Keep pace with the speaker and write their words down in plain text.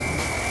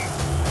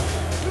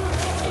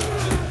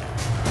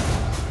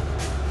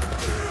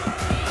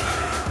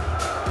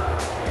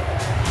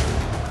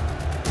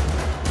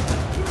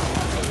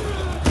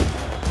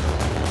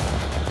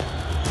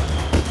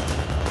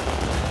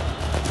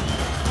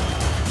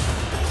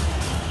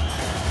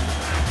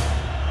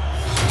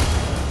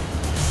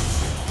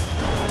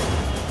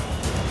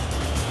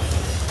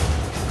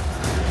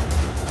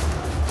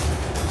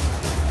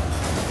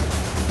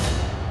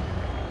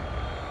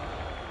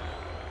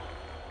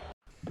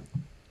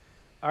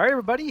All right,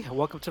 everybody,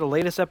 welcome to the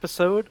latest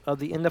episode of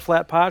the In the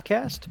Flat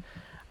podcast.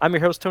 I'm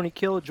your host, Tony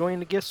Kill,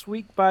 joined this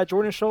week by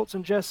Jordan Schultz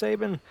and Jess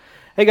Saban.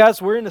 Hey,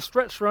 guys, we're in the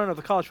stretch run of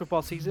the college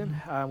football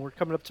season. We're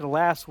coming up to the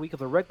last week of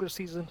the regular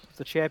season,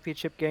 the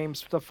championship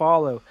games to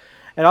follow.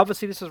 And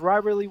obviously, this is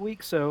rivalry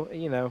week, so,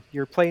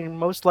 you're playing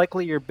most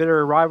likely your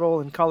bitter rival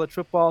in college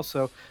football.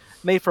 So,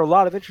 made for a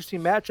lot of interesting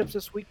matchups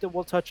this week that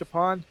we'll touch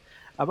upon.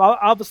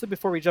 Obviously,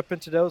 before we jump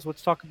into those,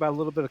 let's talk about a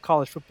little bit of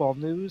college football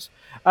news.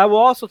 I will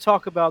also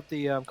talk about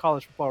the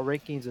college football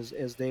rankings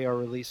as they are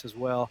released as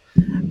well.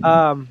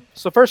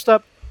 So first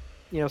up,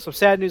 some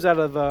sad news out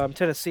of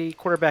Tennessee.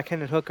 Quarterback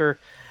Hendon Hooker,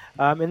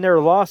 in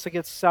their loss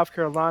against South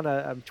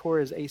Carolina, tore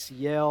his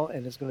ACL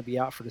and is going to be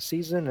out for the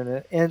season, and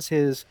it ends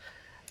his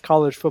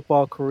college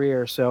football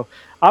career. So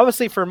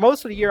obviously, for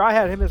most of the year, I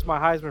had him as my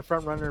Heisman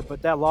front runner,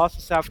 but that loss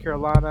to South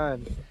Carolina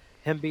and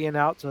him being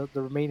out to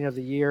the remaining of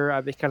the year,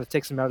 it kind of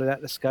takes him out of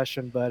that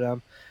discussion. But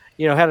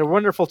had a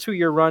wonderful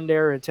 2-year run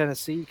there in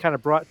Tennessee. Kind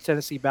of brought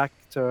Tennessee back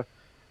to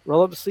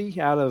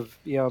relevancy out of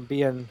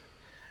being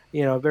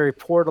very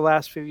poor the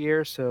last few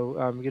years.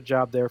 So good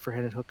job there for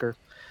Hendon Hooker.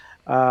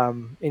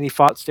 Any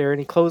thoughts there?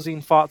 Any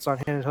closing thoughts on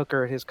Hendon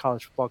Hooker and his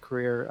college football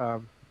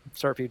career?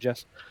 Start for you,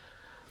 Jess.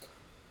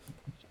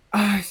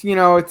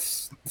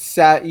 It's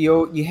sad.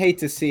 You hate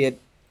to see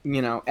it,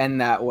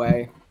 end that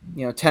way.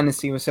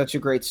 Tennessee was such a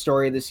great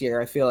story this year.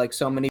 I feel like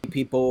so many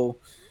people,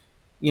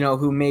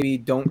 who maybe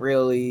don't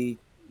really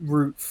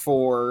root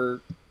for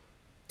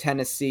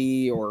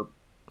Tennessee or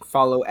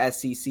follow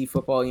SEC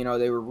football,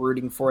 they were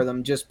rooting for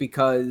them just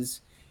because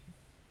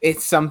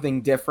it's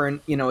something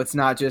different. It's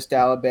not just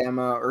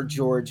Alabama or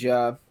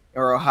Georgia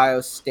or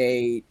Ohio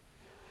State.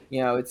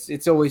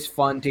 It's always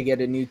fun to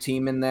get a new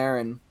team in there,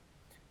 and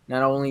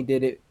not only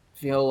did it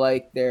feel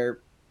like they're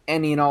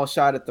any and all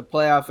shot at the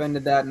playoff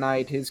ended that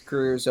night, his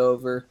career's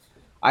over.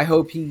 I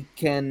hope he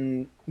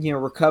can,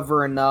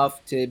 recover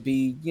enough to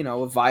be,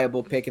 a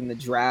viable pick in the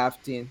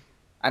draft. And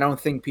I don't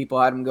think people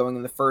had him going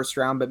in the first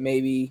round, but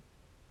maybe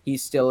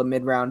he's still a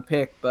mid-round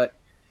pick. But,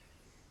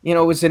 it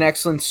was an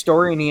excellent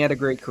story, and he had a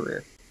great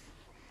career.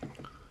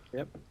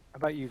 Yep. How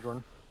about you,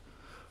 Jordan?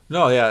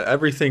 No, yeah,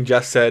 everything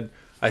Jess said.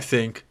 I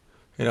think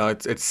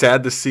it's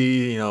sad to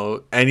see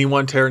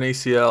anyone tear an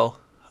ACL.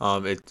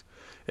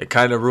 It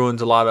kind of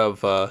ruins a lot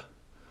of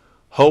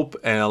hope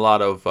and a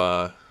lot of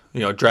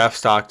draft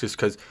stock just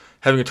because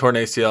having a torn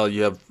ACL,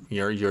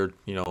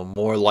 you're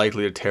more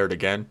likely to tear it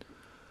again.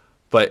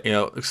 But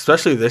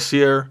especially this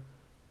year,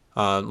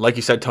 like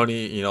you said,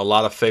 Tony, a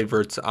lot of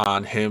favorites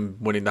on him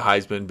winning the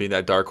Heisman, being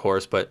that dark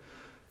horse. But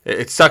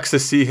it sucks to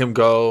see him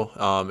go.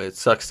 It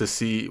sucks to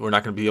see we're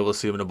not going to be able to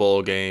see him in a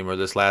bowl game or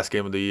this last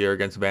game of the year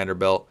against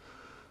Vanderbilt.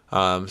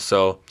 But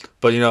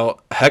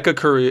heck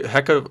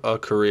of a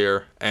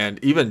career, and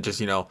even just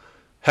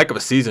heck of a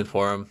season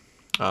for him.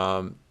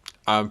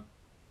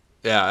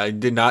 Yeah, I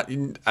did not.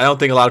 I don't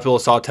think a lot of people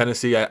saw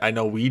Tennessee. I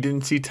know we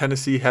didn't see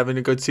Tennessee having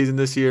a good season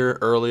this year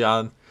early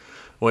on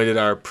when we did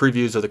our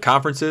previews of the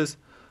conferences.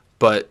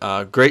 But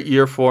great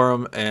year for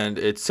him, and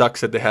it sucks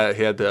that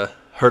he had to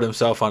hurt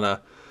himself on a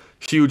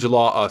huge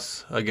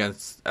loss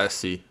against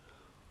SC.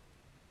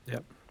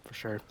 Yep, for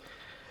sure.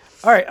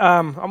 All right,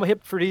 I'm gonna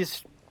hit for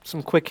these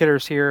some quick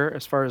hitters here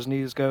as far as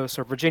news goes.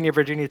 So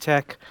Virginia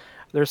Tech,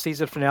 their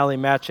season finale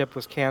matchup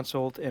was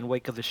canceled in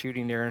wake of the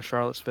shooting there in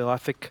Charlottesville. I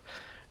think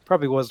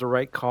probably was the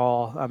right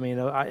call. I mean,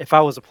 if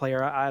I was a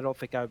player, I don't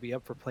think I would be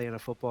up for playing a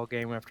football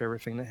game after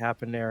everything that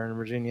happened there in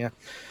Virginia.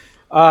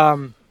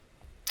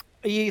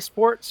 EA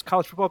Sports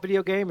college football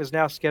video game is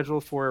now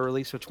scheduled for a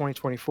release of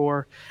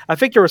 2024. I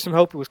think there was some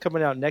hope it was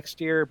coming out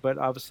next year, but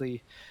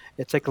obviously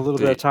it took a little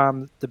bit of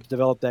time to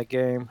develop that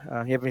game.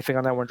 You have anything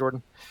on that one,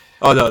 Jordan?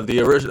 Oh no,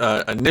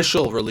 the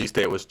initial release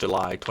date was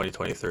July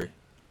 2023.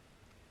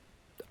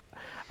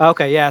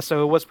 Okay, yeah,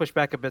 so it was pushed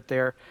back a bit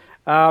there.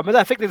 But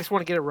I think they just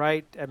want to get it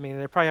right. I mean,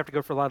 they probably have to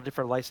go for a lot of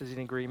different licensing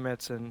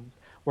agreements and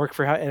work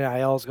for how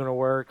NIL is going to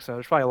work. So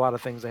there's probably a lot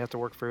of things they have to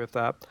work through with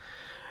that.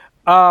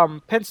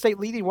 Penn State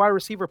leading wide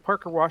receiver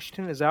Parker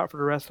Washington is out for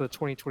the rest of the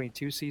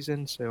 2022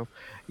 season. So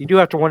you do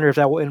have to wonder if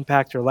that will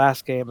impact their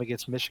last game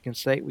against Michigan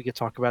State. We could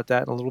talk about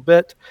that in a little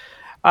bit.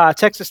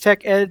 Texas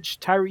Tech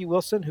edge Tyree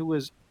Wilson, who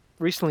was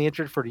recently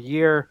injured for the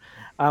year,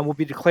 will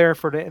be declared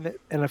for the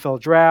NFL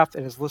draft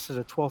and is listed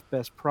as 12th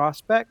best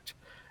prospect.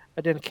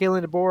 And then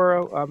Kalen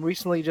DeBoer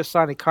recently just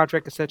signed a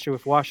contract extension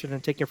with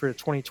Washington, taking for the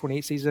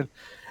 2028 season.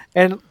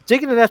 And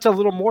digging into that a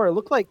little more, it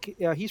looked like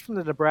he's from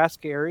the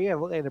Nebraska area. It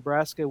looked like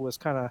Nebraska was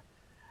kind of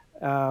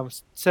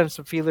sending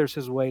some feelers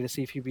his way to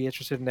see if he'd be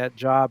interested in that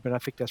job. And I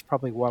think that's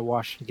probably why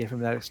Washington gave him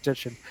that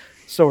extension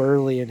so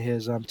early in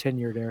his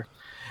tenure there.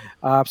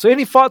 So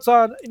any thoughts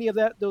on any of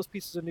those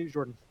pieces of news,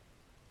 Jordan?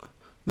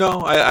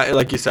 No, I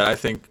like you said, I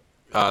think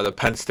the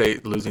Penn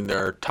State losing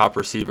their top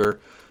receiver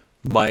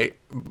might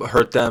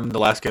hurt them the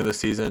last game of the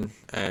season,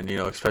 and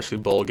especially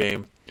bowl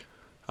game.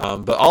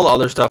 But all the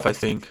other stuff, I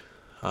think,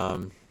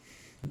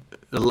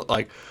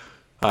 like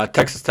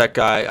Texas Tech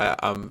guy,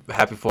 I'm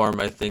happy for him.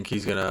 I think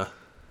he's gonna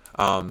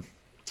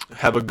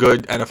have a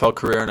good NFL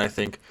career, and I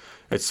think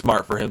it's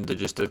smart for him to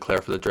just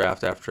declare for the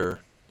draft after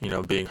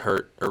being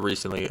hurt or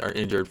recently or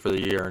injured for the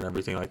year and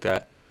everything like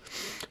that.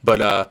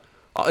 But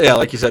yeah,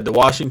 like you said, the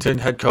Washington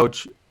head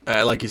coach,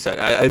 like you said,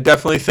 I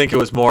definitely think it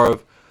was more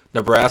of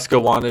Nebraska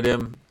wanted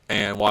him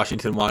and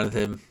Washington wanted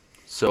him.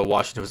 So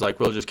Washington was like,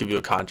 we'll just give you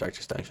a contract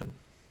extension.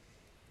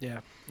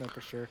 Yeah, no,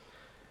 for sure.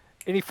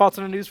 Any thoughts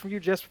on the news from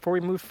you, Jess, before we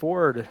move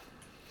forward?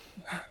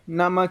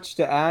 Not much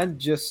to add.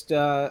 Just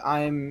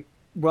I'm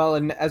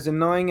and as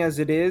annoying as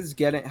it is,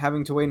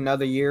 having to wait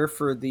another year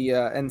for the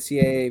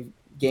NCAA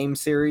game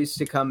series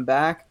to come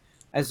back.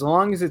 As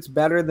long as it's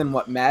better than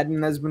what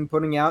Madden has been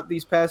putting out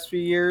these past few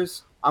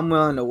years, I'm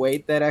willing to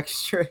wait that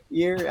extra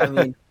year. I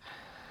mean,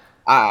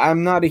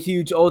 I'm not a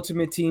huge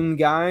Ultimate Team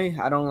guy.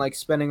 I don't like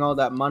spending all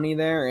that money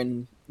there,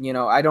 and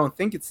I don't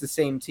think it's the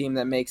same team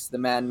that makes the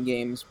Madden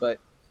games, but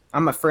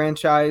I'm a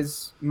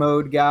franchise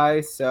mode guy,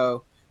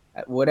 so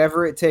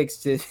whatever it takes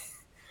to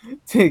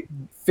to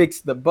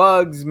fix the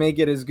bugs, make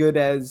it as good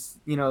as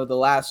the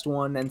last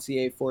one,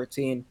 NCAA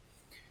 14,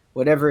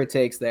 whatever it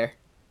takes there.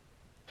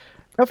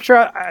 No, for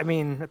sure. I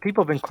mean,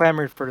 people have been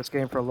clamoring for this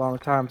game for a long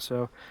time,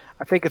 so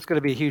I think it's going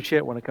to be a huge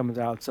hit when it comes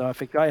out. So I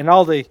think, and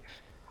all the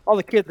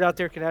kids out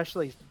there can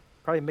actually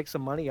probably make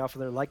some money off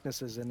of their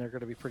likenesses, and they're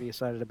going to be pretty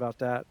excited about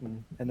that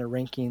and their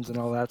rankings and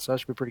all that. So that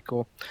should be pretty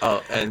cool.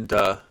 Oh, and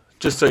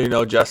just so you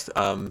know,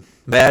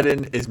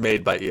 Madden is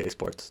made by EA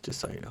Sports. Just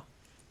so you know.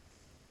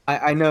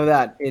 I know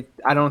that.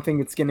 I don't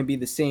think it's going to be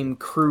the same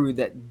crew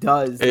that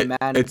does the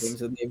Madden games.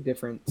 So they have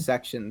different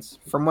sections.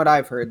 From what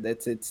I've heard,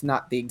 it's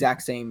not the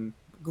exact same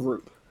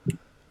group.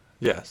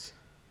 Yes.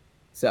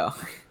 So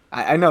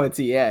I know it's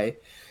EA.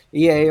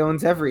 EA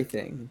owns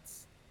everything,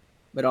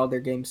 but all their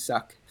games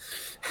suck.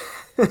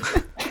 Don't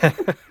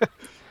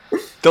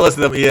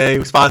listen to them,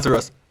 EA. Sponsor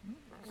us.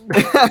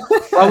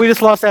 Well, we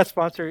just lost that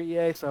sponsor,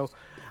 EA. So.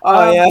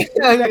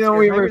 Yeah,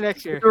 we were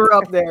next year. We were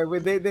up there.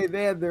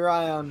 They had their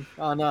eye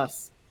on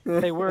us.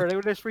 They were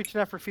just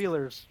reaching out for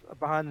feelers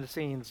behind the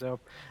scenes. So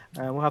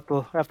we'll have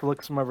to look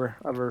at some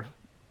other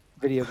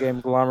video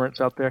game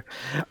conglomerates out there.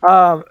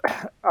 All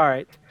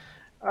right,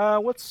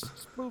 let's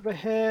move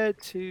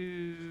ahead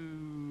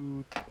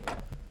to.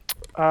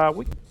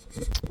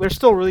 They're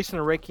still releasing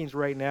the rankings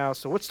right now,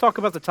 so let's talk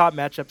about the top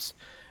matchups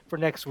for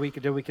next week,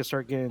 and then we can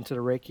start getting into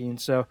the rankings.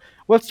 So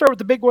let's start with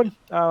the big one.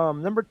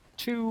 Number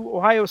 2,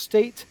 Ohio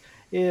State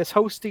is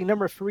hosting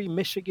number 3,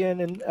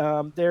 Michigan,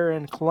 and they're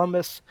in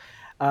Columbus.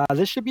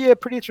 This should be a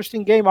pretty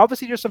interesting game.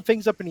 Obviously, there's some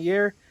things up in the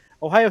air.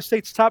 Ohio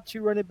State's top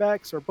 2 running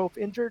backs are both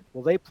injured.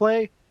 Will they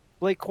play?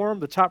 Blake Corum,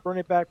 the top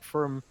running back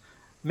from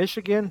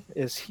Michigan,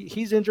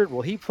 he's injured.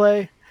 Will he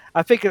play?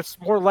 I think it's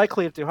more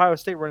likely if the Ohio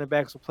State running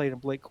backs will play than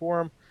Blake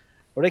Corum.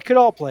 Or they could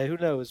all play. Who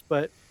knows?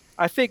 But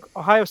I think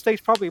Ohio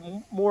State's probably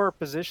more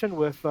positioned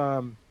with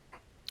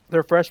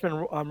their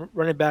freshman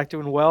running back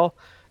doing well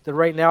than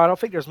right now. I don't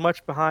think there's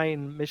much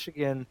behind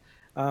Michigan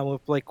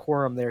with Blake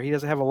Corum there. He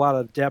doesn't have a lot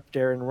of depth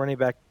there in the running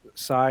back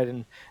side,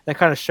 and that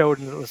kind of showed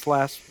in this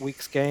last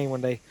week's game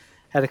when they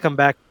had to come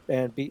back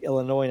and beat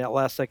Illinois in that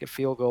last-second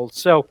field goal.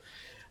 So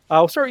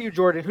we'll start with you,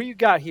 Jordan. Who you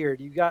got here?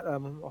 Do you got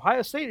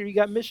Ohio State or you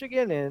got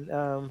Michigan?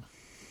 And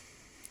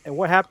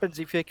what happens if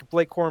you think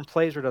Blake Corum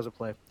plays or doesn't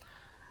play?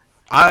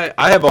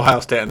 I have Ohio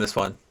State in this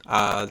one,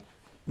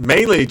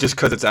 mainly just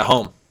because it's at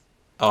home.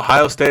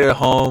 Ohio State at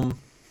home,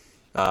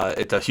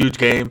 it's a huge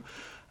game.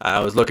 I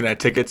was looking at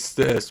tickets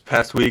this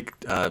past week.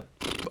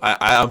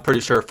 I'm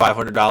pretty sure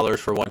 $500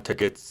 for one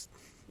ticket's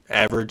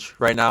average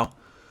right now.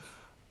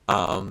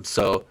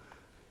 So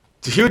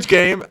it's a huge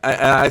game.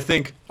 I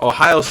think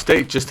Ohio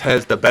State just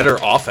has the better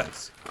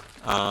offense.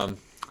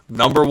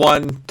 Number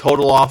 1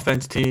 total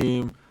offense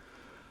team.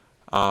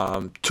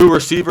 2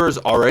 receivers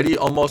already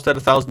almost at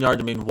 1,000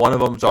 yards. I mean, one of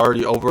them's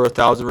already over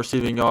 1,000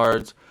 receiving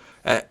yards.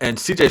 And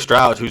C.J.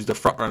 Stroud, who's the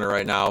front runner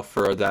right now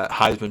for that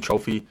Heisman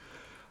Trophy.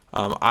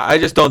 I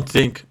just don't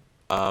think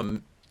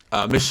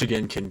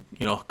Michigan can,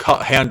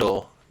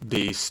 handle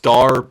the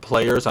star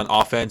players on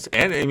offense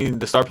and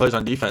the star players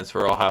on defense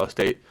for Ohio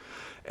State.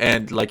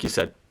 And like you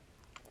said,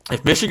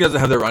 if Michigan doesn't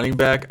have their running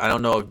back, I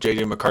don't know if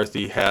J.J.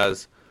 McCarthy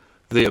has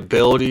the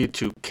ability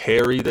to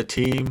carry the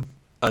team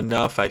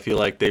enough. I feel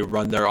like they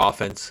run their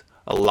offense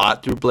a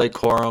lot through Blake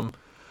Corum,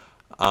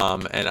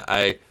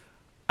 and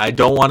I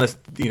don't want to,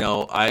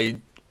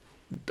 Jim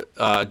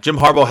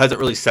Harbaugh hasn't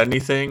really said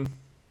anything.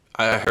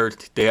 I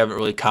heard they haven't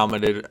really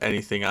commented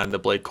anything on the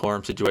Blake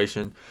Corum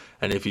situation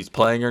and if he's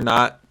playing or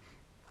not.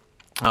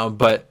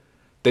 But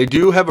they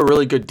do have a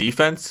really good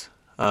defense,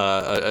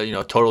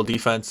 total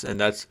defense, and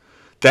that's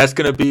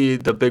going to be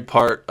the big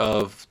part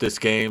of this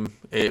game.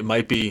 It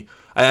might be.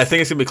 I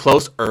think it's going to be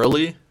close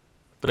early,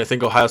 but I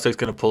think Ohio State's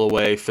going to pull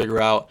away,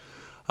 figure out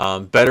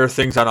better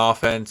things on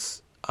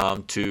offense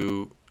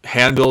to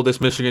handle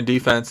this Michigan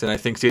defense, and I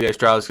think C.J.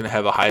 Stroud is going to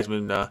have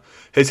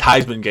his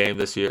Heisman game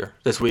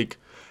this week,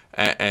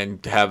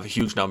 and have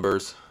huge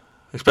numbers,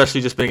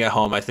 especially just being at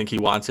home. I think he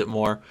wants it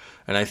more,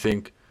 and I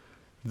think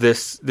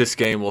this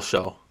game will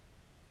show.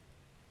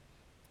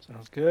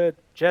 Sounds good.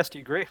 Jess, do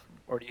you agree,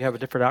 or do you have a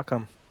different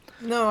outcome?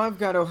 No, I've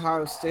got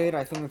Ohio State.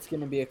 I think it's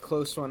going to be a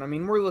close one. I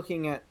mean, we're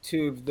looking at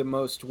two of the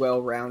most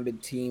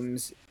well-rounded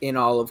teams in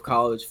all of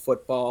college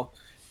football.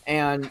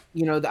 And,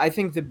 I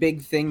think the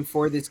big thing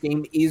for this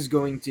game is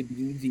going to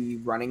be the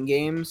running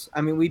games.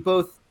 I mean,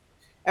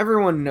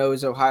 everyone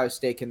knows Ohio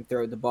State can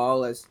throw the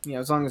ball as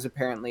long as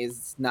apparently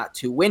it's not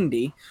too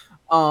windy.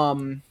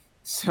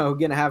 So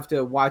going to have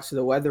to watch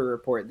the weather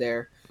report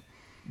there.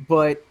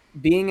 But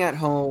being at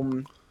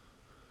home,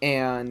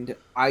 and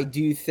I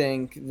do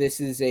think this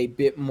is a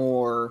bit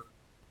more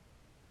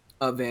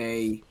of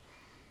the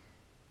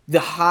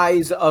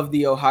highs of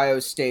the Ohio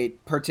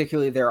State,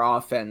 particularly their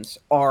offense,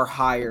 are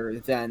higher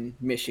than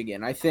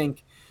Michigan. I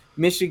think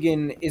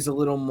Michigan is a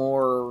little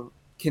more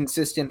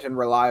consistent and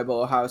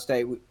reliable.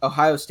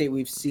 Ohio State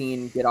we've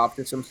seen get off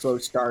to some slow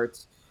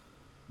starts,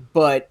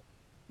 but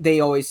they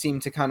always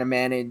seem to kind of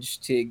manage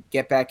to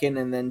get back in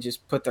and then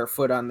just put their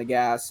foot on the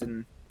gas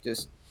and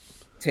just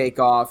take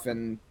off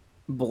and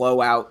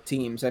blow out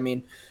teams. I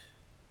mean,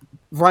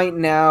 right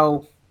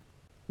now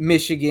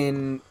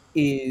Michigan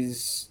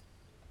is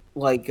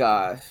like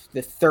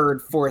the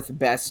third, fourth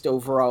best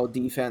overall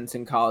defense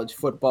in college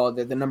football.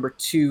 They're the number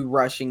 2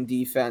 rushing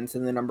defense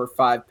and the number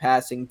 5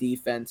 passing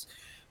defense.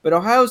 But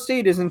Ohio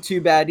State isn't too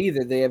bad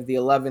either. They have the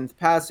 11th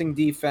passing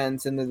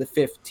defense and they're the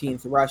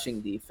 15th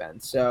rushing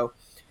defense. So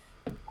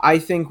I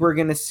think we're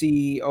going to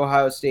see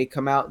Ohio State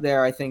come out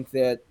there. I think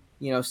that,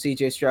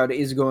 CJ Stroud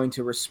is going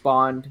to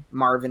respond.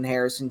 Marvin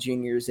Harrison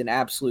Jr. is an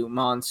absolute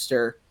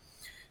monster.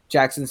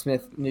 Jackson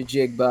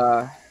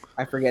Smith-Njigba,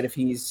 I forget if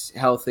he's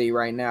healthy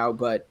right now,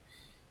 but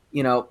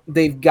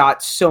they've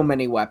got so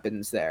many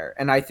weapons there.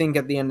 And I think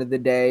at the end of the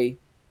day,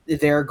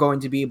 they're going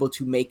to be able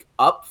to make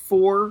up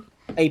for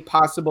a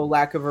possible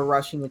lack of a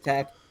rushing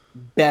attack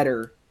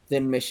better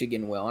than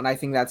Michigan will. And I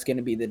think that's going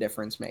to be the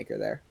difference maker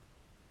there.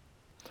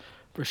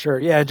 For sure.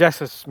 Yeah,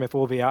 Jackson Smith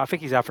will be out. I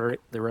think he's out for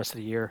the rest of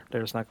the year. I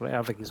don't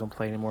think he's going to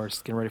play anymore.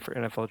 He's getting ready for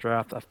NFL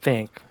draft, I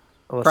think.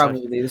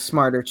 Probably the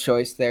smarter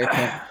choice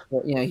there.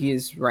 He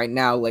is right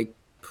now like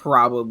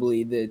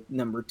probably the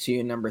number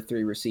 2, number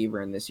 3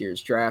 receiver in this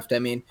year's draft. I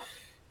mean,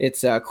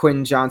 it's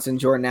Quinn Johnson,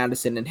 Jordan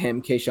Addison, and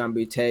him. Kayshon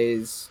Boutte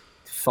is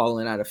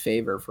fallen out of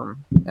favor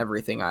from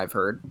everything I've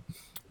heard.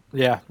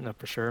 Yeah, no,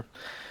 for sure.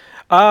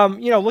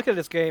 Look at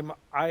this game.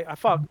 I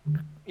thought,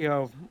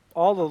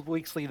 all the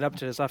weeks leading up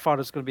to this, I thought it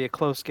was going to be a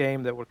close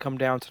game that would come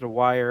down to the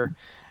wire,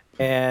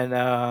 and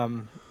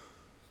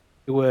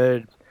it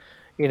would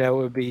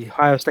be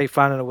Ohio State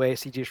finding a way.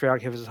 C.J. Stroud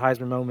gives his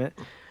Heisman moment.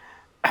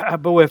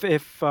 But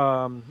if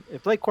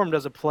Blake Corum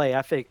doesn't play,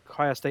 I think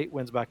Ohio State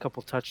wins by a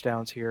couple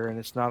touchdowns here, and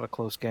it's not a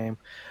close game.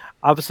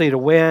 Obviously, to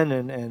win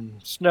and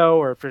snow,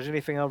 or if there's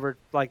anything over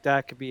like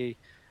that, could be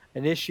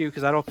an issue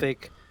because I don't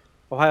think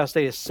Ohio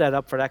State is set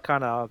up for that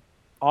kind of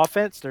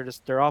offense.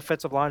 Their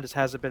offensive line just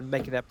hasn't been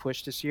making that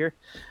push this year.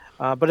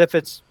 But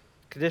if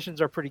conditions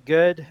are pretty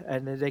good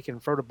and they can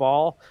throw the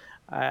ball,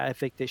 I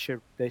think they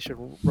should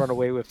run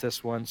away with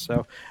this one.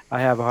 So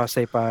I have Ohio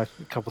State by a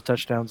couple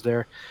touchdowns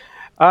there.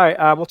 All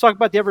right, we'll talk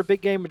about the other big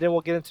game, and then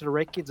we'll get into the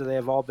rankings, and they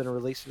have all been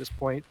released at this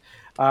point.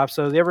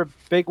 So the other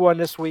big one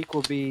this week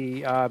will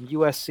be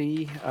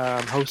USC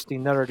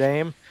hosting Notre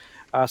Dame.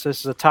 So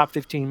this is a top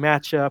 15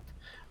 matchup.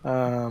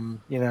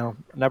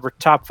 Another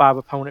top 5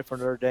 opponent for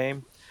Notre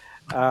Dame.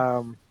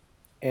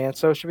 And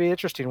so it should be an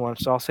interesting one.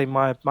 So I'll say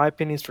my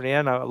opinions for the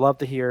end. I'd love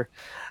to hear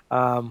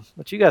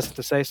what you guys have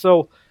to say.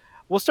 So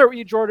we'll start with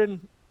you,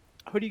 Jordan.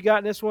 Who do you got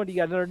in this one? Do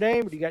you got Notre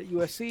Dame? Or do you got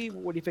USC?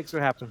 What do you think is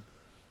going to happen?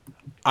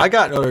 I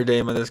got Notre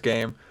Dame in this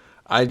game.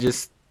 I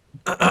just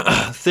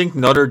think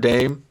Notre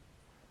Dame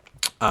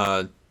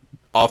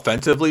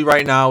offensively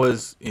right now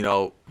is,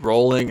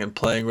 rolling and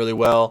playing really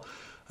well.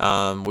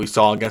 We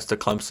saw against the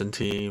Clemson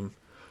team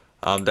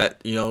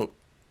that,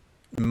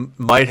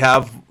 might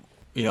have,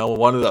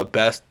 one of the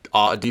best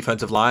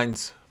defensive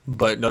lines,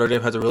 but Notre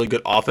Dame has a really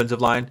good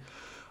offensive line.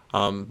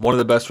 One of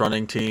the best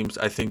running teams.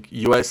 I think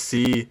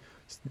USC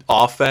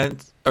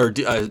offense or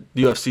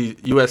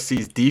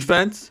USC's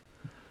defense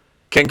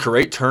can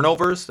create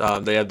turnovers.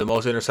 They have the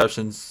most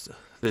interceptions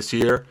this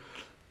year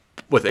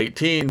with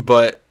 18,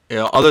 but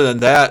other than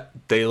that,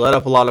 they let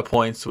up a lot of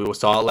points. We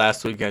saw it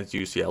last week against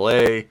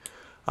UCLA.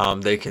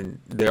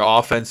 Their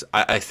offense.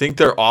 I think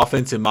their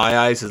offense, in my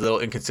eyes, is a little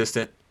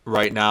inconsistent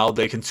right now.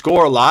 They can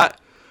score a lot,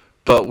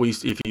 but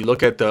if you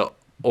look at the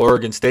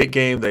Oregon State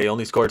game, they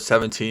only scored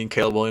 17.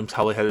 Caleb Williams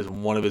probably had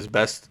one of his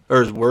best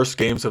or his worst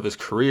games of his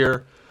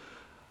career.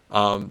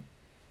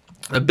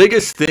 The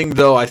biggest thing,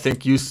 though, I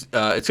think it's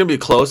going to be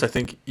close. I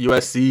think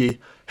USC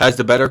has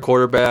the better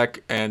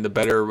quarterback and the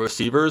better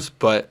receivers,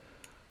 but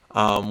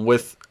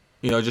with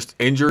just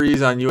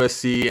injuries on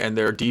USC and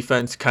their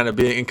defense kind of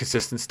being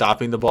inconsistent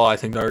stopping the ball, I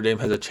think Notre Dame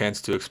has a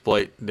chance to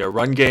exploit their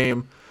run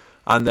game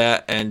on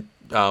that. And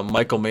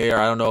Michael Mayer,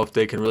 I don't know if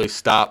they can really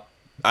stop.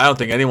 I don't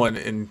think anyone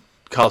in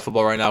college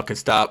football right now can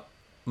stop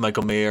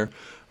Michael Mayer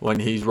when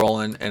he's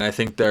rolling, and I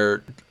think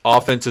their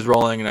offense is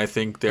rolling, and I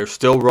think they're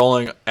still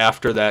rolling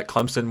after that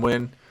Clemson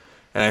win,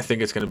 and I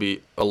think it's going to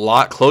be a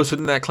lot closer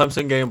than that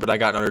Clemson game, but I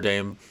got Notre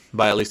Dame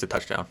by at least a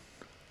touchdown.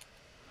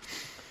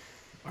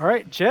 All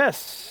right,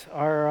 Jess,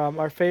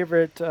 our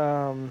favorite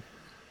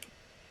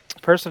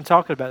person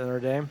talking about Notre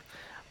Dame.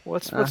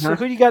 What's Uh-huh.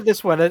 who do you got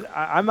this one?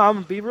 I'm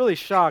gonna be really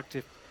shocked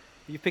if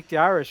you pick the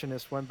Irish in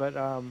this one, but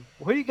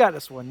who do you got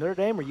this one? Notre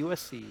Dame or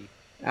USC?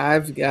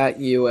 I've got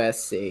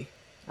USC.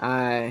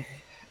 I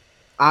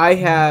I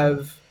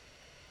have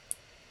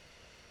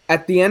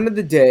at the end of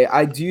the day,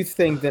 I do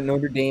think that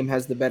Notre Dame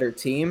has the better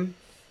team,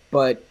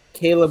 but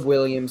Caleb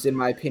Williams, in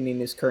my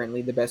opinion, is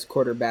currently the best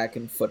quarterback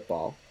in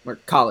football or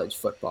college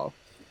football.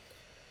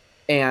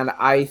 And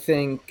I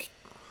think,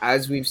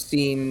 as we've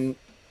seen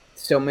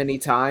so many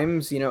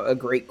times, a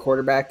great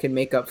quarterback can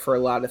make up for a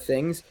lot of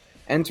things.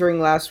 Entering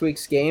last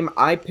week's game,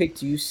 I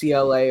picked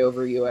UCLA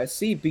over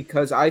USC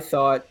because I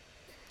thought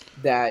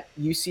that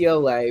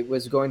UCLA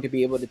was going to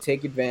be able to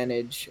take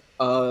advantage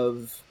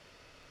of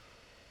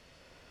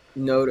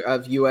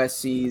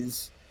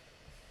USC's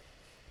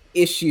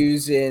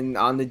issues in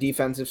on the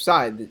defensive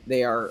side.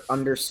 They are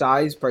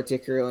undersized,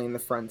 particularly in the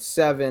front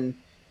seven.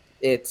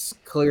 It's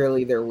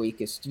clearly their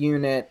weakest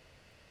unit,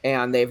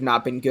 and they've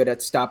not been good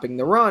at stopping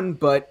the run,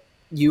 but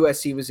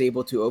USC was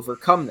able to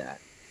overcome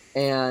that.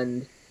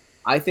 And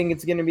I think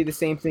it's going to be the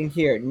same thing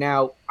here.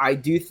 Now, I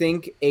do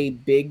think a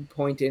big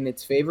point in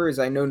its favor is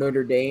I know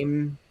Notre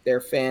Dame,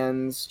 their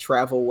fans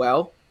travel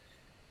well,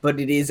 but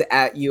it is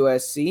at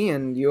USC,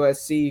 and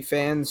USC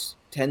fans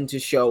tend to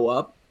show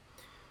up.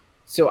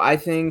 So I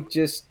think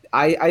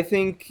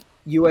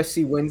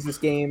USC wins this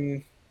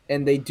game,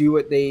 and they do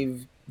what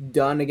they've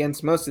done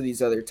against most of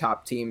these other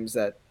top teams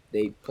that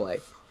they play.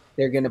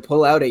 They're going to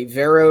pull out a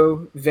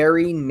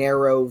very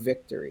narrow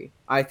victory.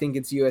 I think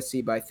it's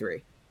USC by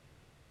 3.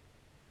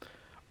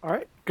 All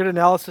right, good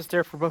analysis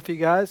there for both of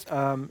you guys.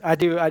 I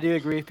do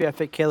agree with you. I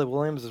think Caleb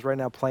Williams is right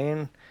now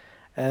playing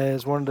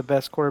as one of the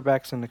best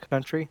quarterbacks in the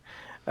country.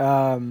 So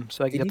I can Did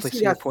you definitely see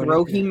see your that point of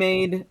throw view. he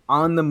made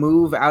on the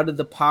move out of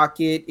the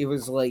pocket? It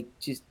was like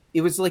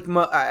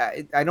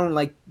I don't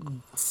like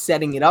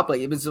setting it up,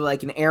 like it was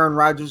like an Aaron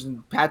Rodgers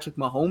and Patrick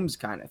Mahomes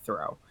kind of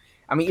throw.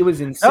 I mean, it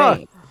was No,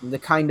 insane. The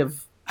kind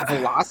of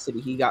velocity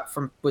he got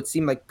from what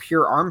seemed like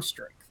pure arm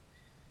strength.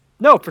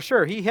 no, for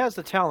sure. He has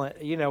the talent,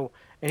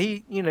 and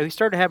he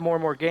started to have more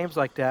and more games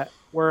like that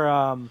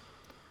where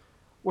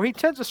he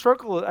tends to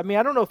struggle. I mean,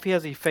 I don't know if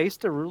he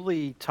faced a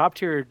really top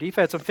tier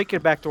defense. I'm thinking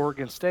back to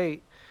Oregon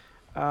State.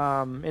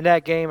 In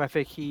that game, I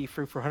think he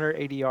threw for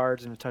 180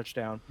 yards and a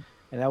touchdown,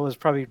 and that was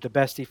probably the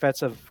best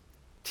defensive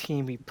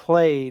team he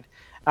played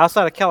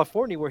outside of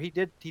California, where he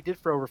did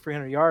for over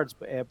 300 yards,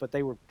 but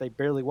they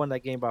barely won that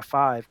game by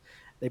 5.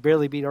 They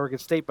barely beat Oregon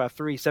State by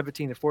 3,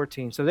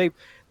 17-14. So they've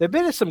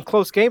been in some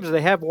close games, and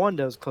they have won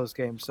those close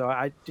games. So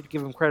I did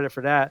give him credit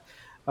for that.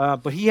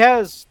 But he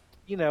has,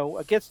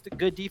 against the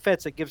good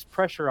defense that gives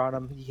pressure on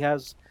him, he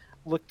has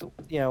looked,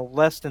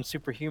 less than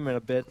superhuman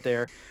a bit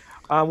there.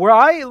 Where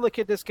I look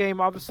at this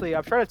game, obviously,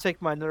 I'm trying to take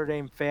my Notre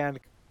Dame fan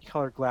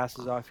colored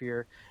glasses off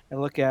here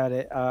and look at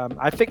it.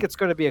 I think it's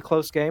going to be a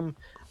close game.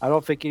 I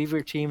don't think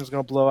either team is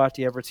going to blow out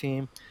the other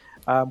team.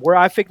 Where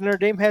I think Notre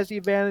Dame has the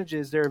advantage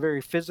is they're a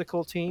very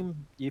physical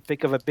team. You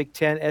think of a Big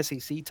Ten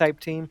SEC type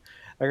team.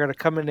 They're going to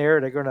come in there.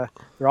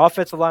 Their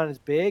offensive line is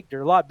big.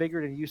 They're a lot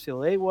bigger than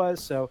UCLA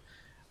was. So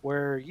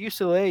where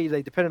UCLA,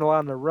 they depended a lot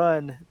on the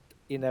run,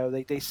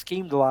 they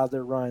schemed a lot of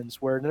their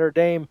runs. Where Notre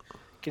Dame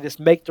can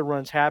just make the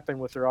runs happen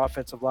with their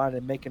offensive line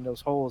and making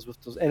those holes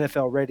with those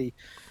NFL ready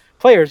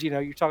players.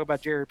 You talk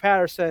about Jerry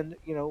Patterson,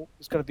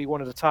 is going to be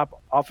one of the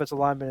top offensive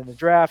linemen in the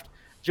draft.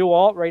 Joe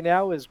Alt right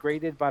now is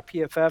graded by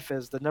PFF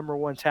as the number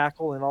 1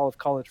 tackle in all of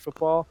college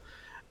football.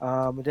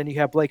 And then you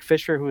have Blake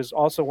Fisher, who is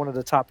also one of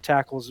the top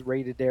tackles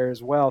rated there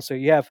as well. So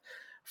you have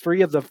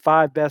 3 of the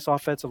 5 best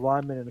offensive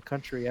linemen in the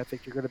country. I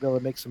think you're going to be able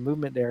to make some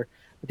movement there.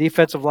 The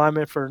defensive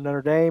linemen for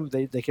Notre Dame,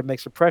 they can make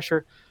some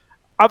pressure.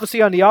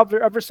 Obviously, on the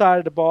other side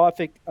of the ball, I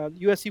think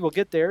USC will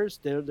get theirs.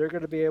 They're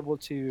going to be able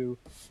to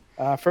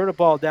throw the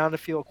ball down the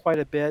field quite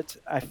a bit.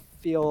 I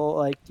feel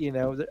like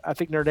I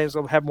think Notre Dame's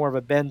going to have more of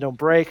a bend don't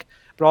break,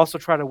 but also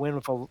try to win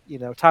with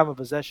a time of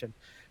possession.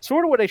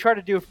 Sort of what they tried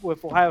to do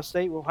with Ohio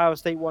State. Ohio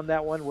State won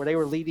that one where they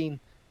were leading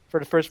for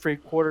the first 3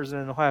 quarters,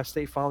 and then Ohio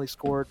State finally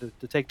scored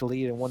to take the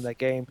lead and won that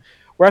game.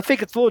 Where I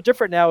think it's a little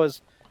different now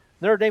is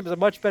Notre Dame is a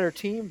much better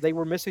team. They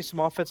were missing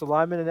some offensive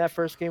linemen in that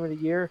first game of the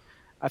year.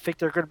 I think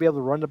they're going to be able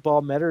to run the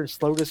ball better and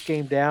slow this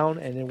game down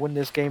and then win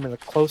this game in a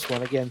close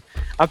one. Again,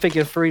 I'm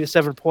thinking 3 to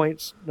 7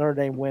 points, Notre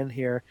Dame win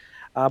here.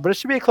 But it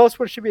should be a close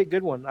one. It should be a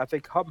good one. I'm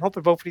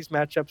hoping both of these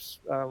matchups,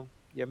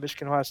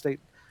 Michigan, Ohio State,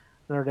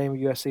 Notre Dame,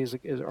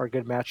 USC are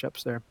good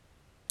matchups there.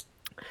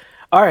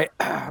 All right,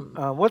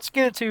 let's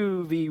get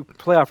into the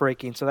playoff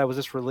rankings. So that was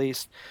just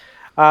released.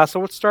 So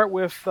let's start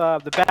with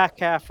the back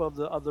half of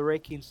the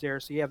rankings there.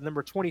 So you have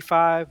number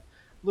 25,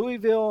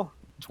 Louisville,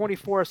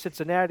 24,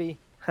 Cincinnati.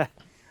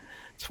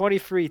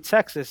 23,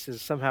 Texas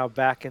is somehow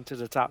back into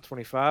the top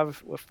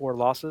 25 with 4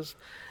 losses.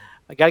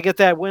 I got to get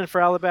that win for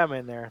Alabama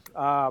in there.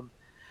 I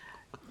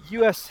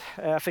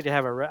think they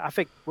have I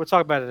think we'll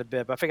talk about it in a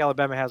bit, but I think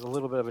Alabama has a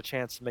little bit of a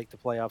chance to make the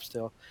playoffs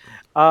still.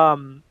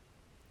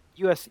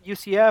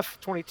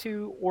 UCF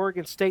 22,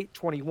 Oregon State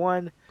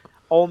 21,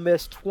 Ole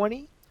Miss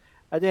 20,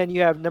 And then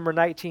you have number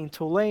 19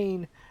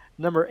 Tulane,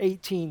 number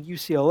 18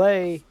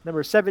 UCLA,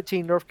 number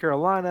 17 North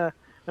Carolina,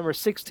 number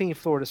 16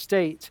 Florida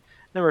State,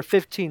 number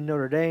 15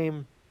 Notre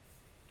Dame.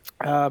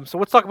 So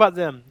let's talk about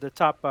them, the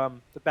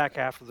back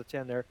half of the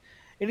 10 there.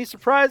 Any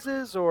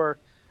surprises or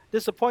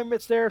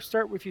disappointments there?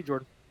 Start with you,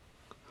 Jordan.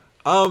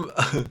 Um,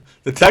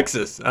 the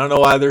Texas. I don't know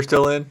why they're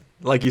still in.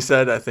 Like you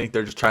said, I think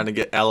they're just trying to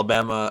get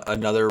Alabama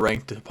another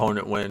ranked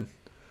opponent win.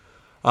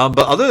 But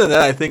other than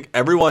that, I think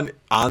everyone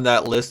on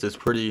that list is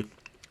pretty,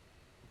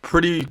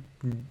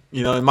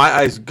 in my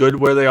eyes, good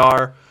where they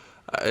are.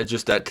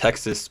 Just that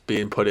Texas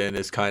being put in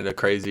is kind of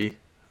crazy.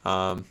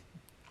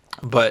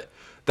 But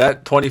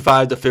that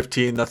 25 to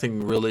 15,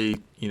 nothing really,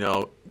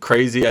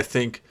 crazy. I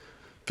think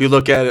if you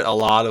look at it, a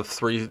lot of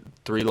three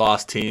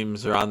loss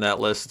teams are on that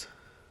list.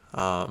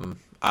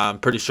 I'm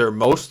pretty sure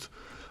most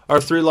are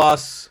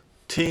 3-loss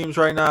teams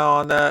right now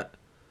on that.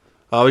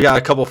 We got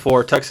a couple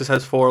 4. Texas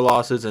has 4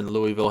 losses and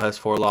Louisville has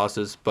 4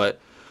 losses. But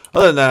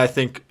other than that, I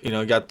think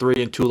you got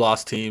 3 and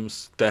 2-loss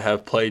teams that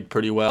have played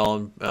pretty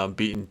well and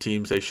beaten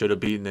teams they should have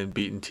beaten and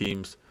beaten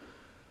teams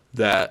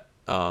that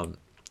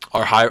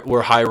were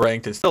high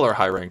ranked and still are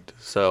high ranked.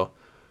 So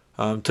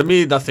to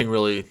me, nothing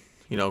really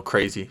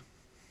crazy.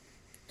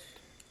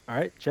 All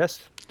right, Jess.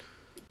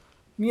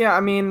 Yeah, I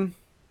mean,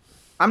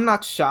 I'm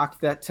not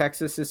shocked that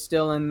Texas is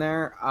still in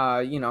there.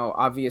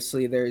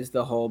 Obviously there's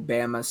the whole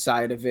Bama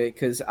side of it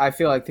because I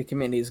feel like the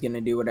committee is going to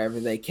do whatever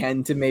they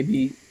can to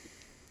maybe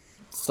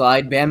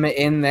slide Bama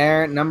in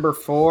there. Number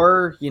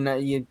 4,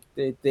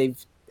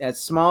 they've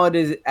as small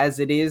as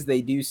it is,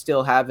 they do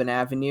still have an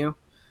avenue.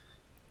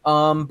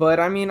 But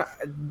I mean,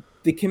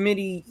 the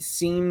committee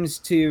seems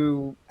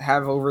to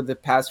have over the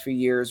past few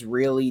years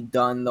really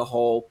done the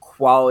whole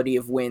quality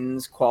of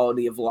wins,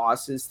 quality of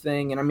losses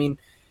thing, and I mean,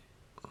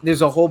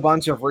 there's a whole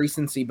bunch of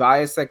recency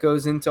bias that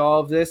goes into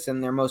all of this,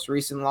 and their most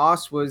recent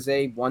loss was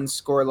a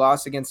 1-score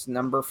loss against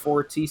number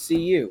 4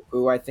 TCU,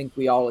 who I think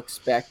we all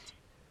expect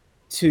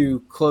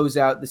to close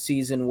out the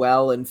season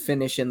well and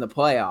finish in the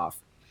playoff.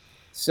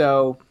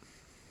 So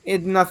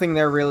nothing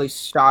there really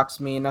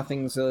shocks me.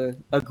 Nothing's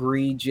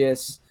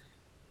egregious.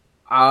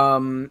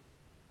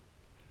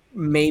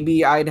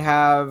 Maybe I'd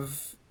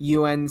have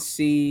UNC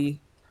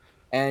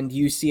and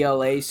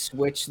UCLA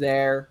switch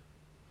there,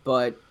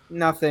 but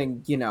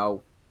nothing,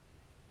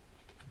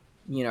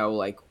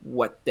 like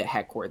what the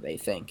heck were they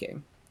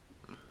thinking?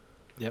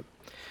 Yep.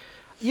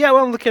 Yeah,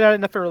 well, I'm looking at it,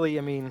 nothing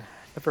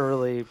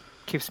really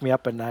keeps me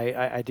up at night.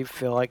 I do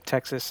feel like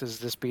Texas is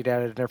just beat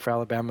out of there for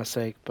Alabama's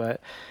sake,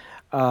 but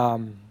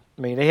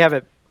they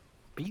haven't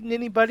beaten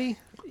anybody,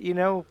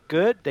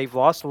 good. They've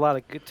lost a lot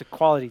of good to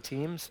quality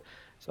teams,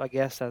 so I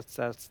guess that's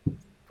what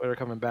they're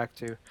coming back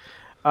to.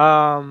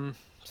 So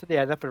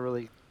yeah, nothing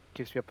really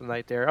keeps me up at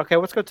night there. Okay,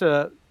 let's go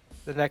to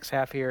the next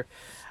half here.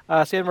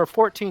 So number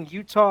 14,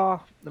 Utah.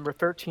 Number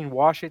 13,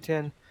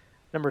 Washington.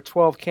 Number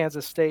 12,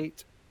 Kansas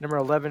State. Number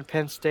 11,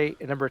 Penn State.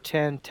 And number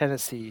 10,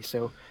 Tennessee.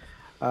 So,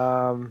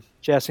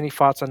 Jess, any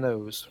thoughts on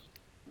those?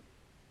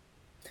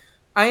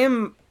 I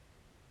am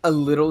a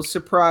little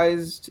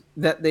surprised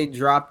that they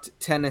dropped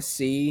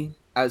Tennessee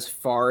as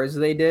far as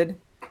they did.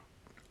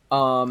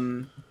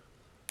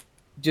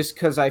 Just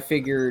because I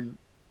figured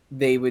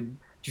they would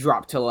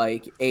drop to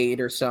like 8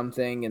 or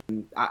something,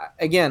 and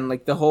again,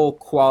 like the whole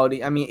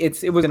quality. I mean,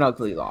 it was an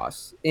ugly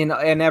loss in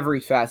every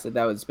facet.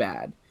 That was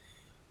bad,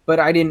 but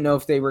I didn't know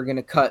if they were going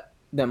to cut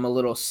them a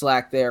little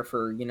slack there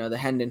for the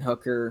Hendon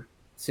Hooker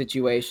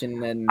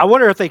situation. And I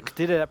wonder if they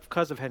did it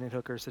because of Hendon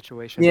Hooker's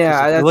situation.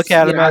 Yeah, look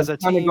at them as a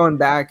kind team. of going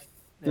back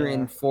through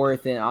and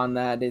forth on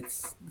that.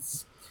 It's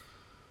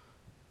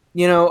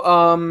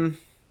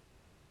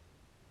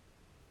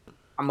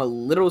I'm a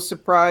little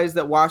surprised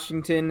that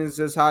Washington is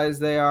as high as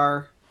they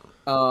are.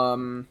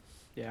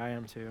 Yeah, I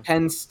am too.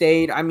 Penn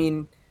State. I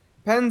mean,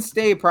 Penn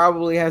State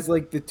probably has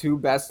like the 2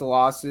 best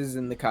losses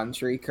in the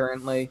country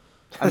currently.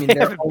 I mean, they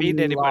haven't beaten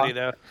anybody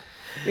though.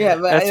 Yeah,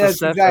 but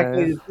that's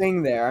exactly the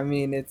thing there. I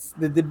mean, it's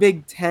the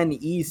Big Ten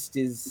East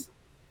is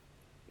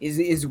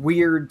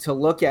weird to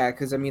look at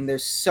because I mean,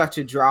 there's such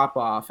a drop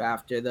off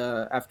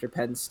after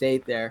Penn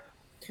State there.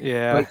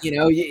 Yeah, but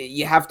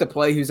you have to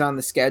play who's on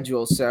the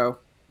schedule, so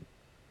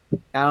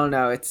I don't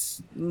know.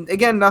 It's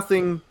again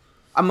nothing.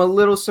 I'm a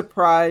little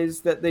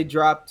surprised that they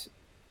dropped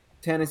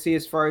Tennessee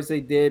as far as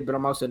they did, but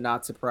I'm also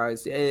not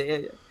surprised.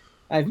 I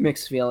have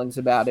mixed feelings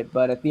about it,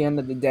 but at the end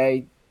of the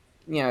day,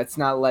 it's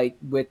not like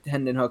with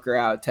Hendon Hooker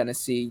out,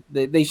 Tennessee,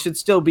 they should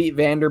still beat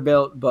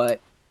Vanderbilt,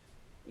 but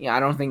I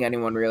don't think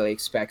anyone really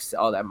expects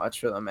all that much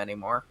for them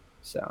anymore.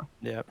 So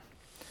yeah,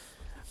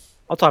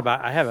 I'll talk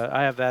about. I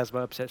have that as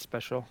my upset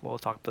special. We'll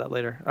talk about that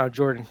later.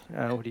 Jordan,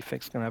 what do you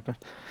think's gonna happen?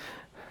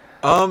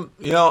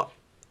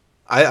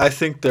 I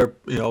think they're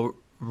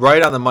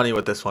right on the money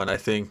with this one. I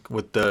think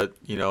with the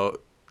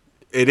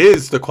it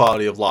is the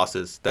quality of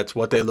losses. That's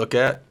what they look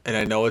at, and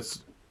I know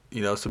it's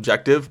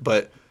subjective,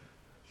 but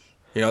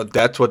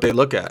that's what they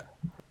look at.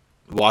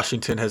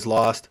 Washington has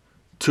lost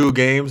 2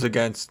 games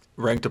against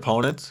ranked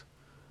opponents.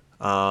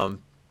 Penn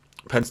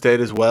State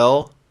as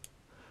well.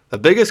 The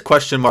biggest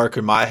question mark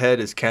in my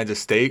head is Kansas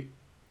State.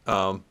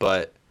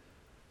 but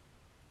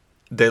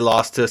they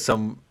lost to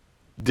some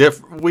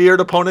weird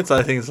opponents.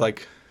 I think it's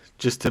like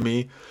just to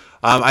me.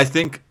 I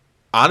think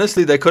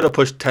honestly they could have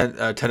pushed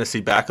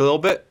Tennessee back a little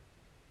bit.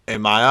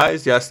 In my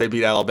eyes, yes, they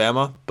beat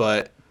Alabama,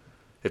 but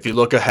if you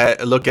look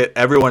at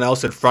everyone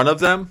else in front of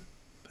them,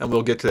 and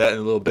we'll get to that in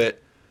a little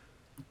bit.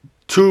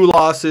 2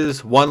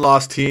 losses, 1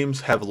 loss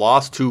teams have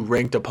lost to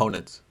ranked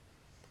opponents.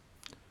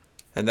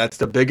 And that's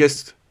the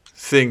biggest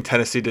thing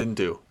Tennessee didn't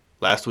do.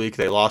 Last week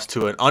they lost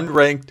to an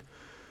unranked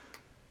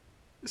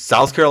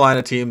South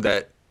Carolina team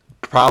that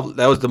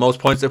was the most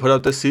points they put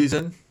up this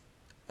season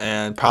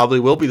and probably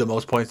will be the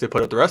most points they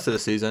put up the rest of the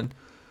season.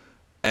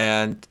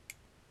 And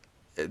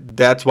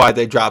that's why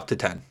they dropped to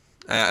 10.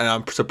 And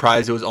I'm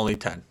surprised it was only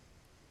 10.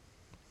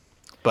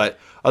 But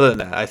other than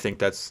that, I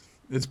think it's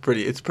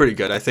pretty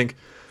good. I think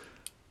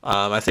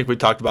we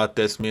talked about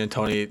this, me and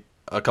Tony,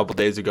 a couple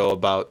days ago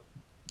about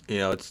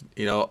it's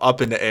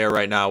up in the air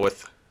right now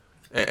with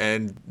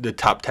and the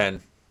top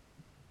 10.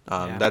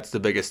 That's the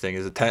biggest thing.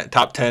 Is the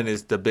top 10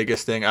 is the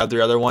biggest thing.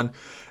 Every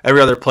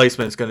other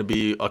placement is going to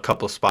be a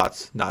couple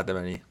spots, not that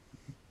many.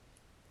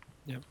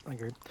 Yep, I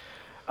agree.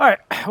 All right,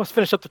 let's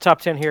finish up the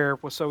top 10 here.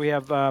 So we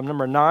have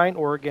number 9,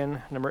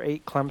 Oregon, number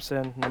 8,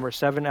 Clemson, number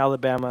 7,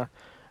 Alabama,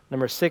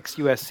 number 6,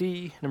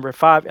 USC, number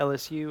 5,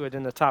 LSU, and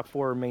then the top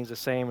 4 remains the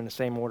same in the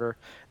same order.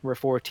 Number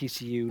 4,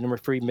 TCU, number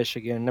 3,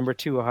 Michigan, number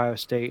 2, Ohio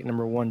State,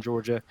 number 1,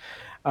 Georgia.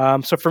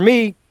 So for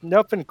me,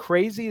 nothing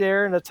crazy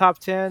there in the top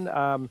 10.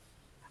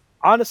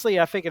 Honestly,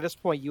 I think at this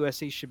point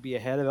USC should be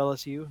ahead of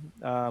LSU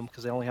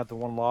because they only have the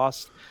 1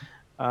 loss.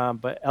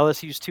 But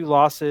LSU's 2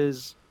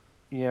 losses,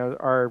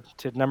 are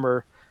to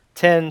number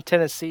 10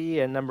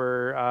 Tennessee and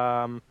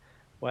number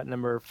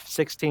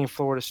 16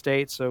 Florida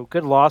State. So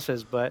good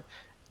losses, but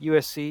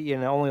USC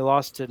only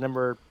lost to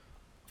number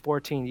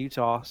 14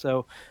 Utah.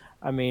 So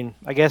I mean,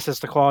 I guess it's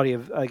the quality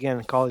of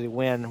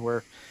win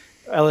where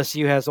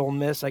LSU has Ole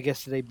Miss. I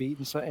guess they beat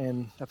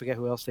and I forget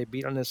who else they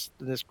beat on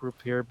this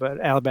group here,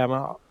 but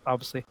Alabama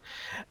obviously.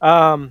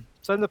 So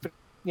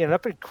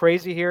nothing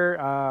crazy here.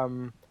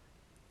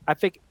 I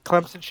think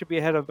Clemson should be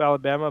ahead of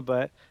Alabama,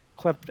 but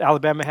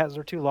Alabama has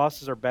their 2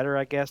 losses are better,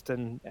 I guess,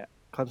 than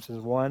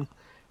Clemson's 1.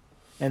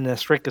 And the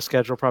strength of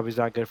schedule probably is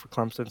not good for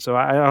Clemson. So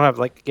I don't have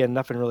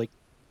nothing really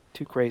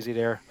too crazy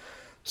there.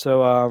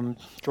 So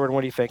Jordan,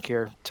 what do you think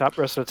here?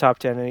 Rest of the top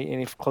 10.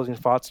 Any closing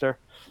thoughts there?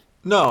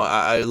 No,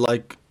 I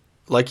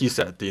like you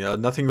said,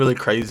 nothing really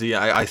crazy.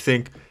 I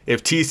think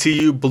if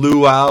TCU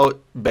blew out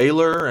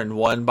Baylor and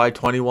won by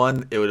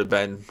 21, it would have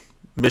been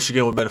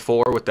Michigan would have been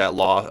 4 with that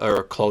loss or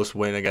a close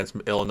win against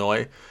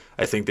Illinois.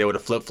 I think they would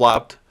have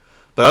flip-flopped.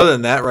 But other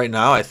than that, right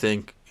now, I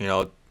think,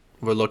 we're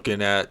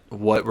looking at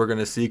what we're going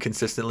to see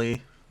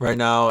consistently right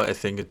now. I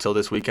think until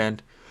this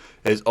weekend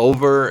is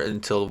over,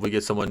 until we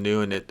get someone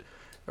new. And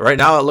right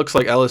now it looks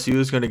like LSU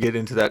is going to get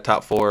into that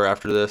top 4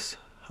 after this.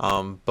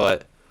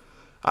 But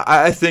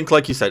I think,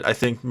 like you said, I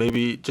think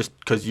maybe just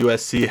because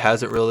USC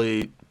hasn't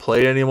really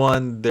played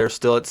anyone, they're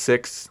still at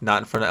 6,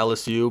 not in front of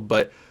LSU.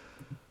 But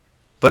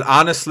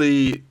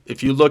honestly,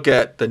 if you look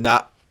at the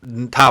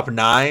top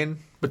 9,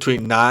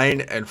 between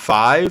 9 and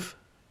 5,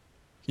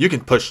 you can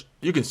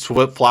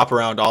flop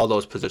around all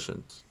those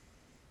positions.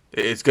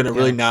 It's going to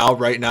really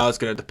right now it's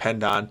going to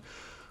depend on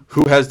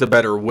who has the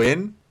better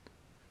win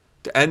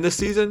to end the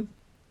season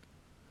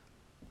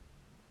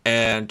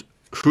and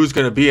who's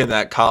going to be in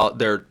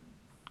their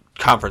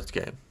conference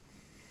game.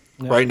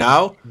 Yeah. Right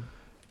now,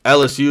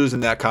 LSU is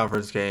in that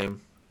conference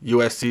game.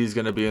 USC is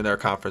going to be in their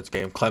conference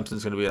game.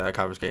 Clemson's going to be in that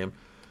conference game.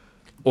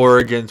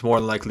 Oregon's more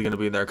than likely going to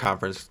be in their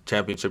conference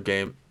championship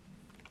game.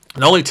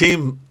 The only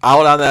team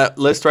out on that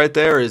list right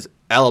there is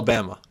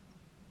Alabama.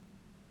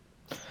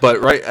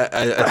 But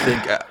I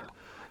think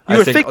you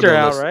would think they're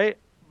out, right?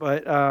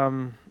 But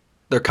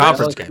their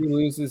conference game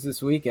loses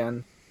this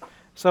weekend.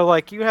 So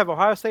you have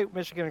Ohio State,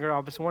 Michigan,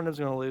 obviously one of them's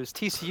going to lose.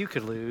 TCU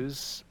could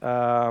lose.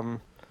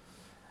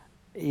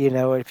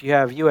 If you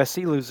have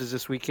USC loses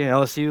this weekend,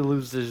 LSU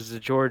loses to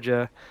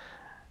Georgia.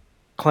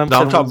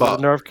 Clemson loses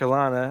to North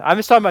Carolina. I'm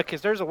just talking about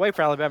because there's a way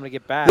for Alabama to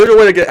get back. There's a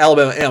way to get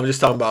Alabama in. I'm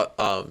just talking about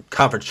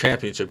conference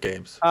championship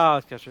games. Oh,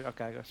 okay, I got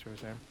what you're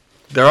saying.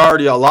 They're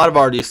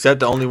already set.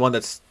 The only one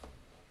that's,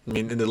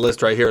 in the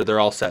list right here, they're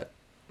all set.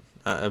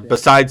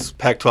 Besides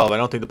Pac-12, I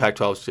don't think the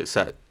Pac-12 is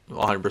set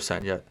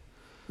 100% yet.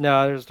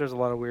 No, there's a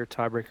lot of weird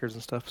tiebreakers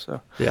and stuff.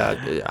 So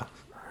yeah,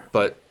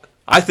 but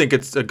I think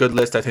it's a good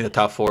list. I think the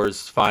top 4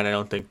 is fine. I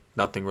don't think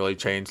nothing really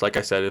changed. Like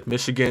I said, if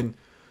Michigan,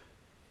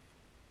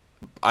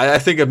 I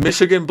think if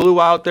Michigan blew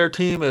out their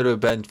team, it would have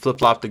been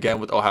flip-flopped again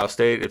with Ohio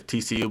State. If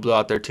TCU blew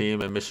out their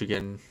team and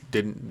Michigan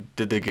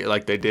did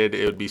like they did,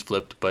 it would be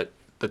flipped. But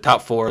the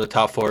top 4,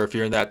 if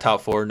you're in that top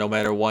 4, no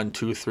matter 1,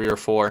 2, 3, or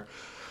 4,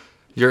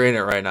 you're in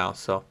it right now.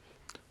 So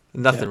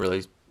nothing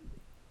really.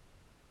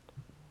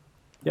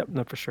 Yep,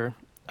 no, for sure.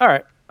 All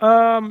right.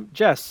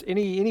 Jess,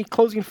 any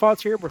closing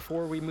thoughts here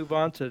before we move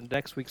on to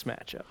next week's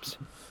matchups?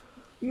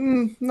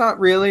 Not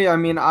really. I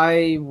mean,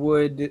 I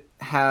would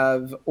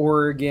have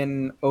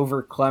Oregon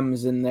over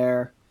Clemson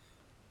there.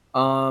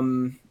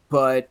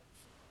 But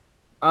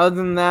Other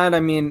than that, I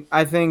mean,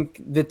 I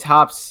think the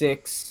top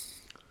 6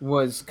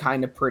 was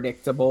kind of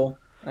predictable.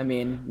 I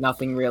mean,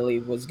 nothing really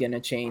was going to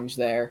change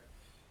there.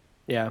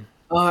 Yeah.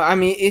 I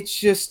mean,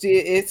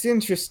 it's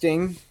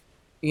interesting,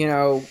 you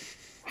know,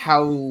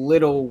 how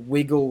little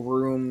wiggle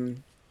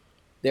room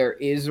there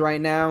is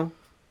right now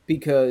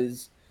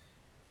because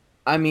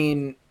I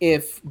mean,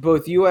 if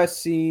both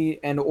USC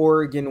and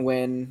Oregon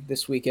win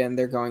this weekend,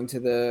 they're going to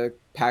the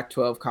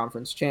Pac-12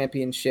 Conference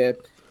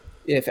Championship.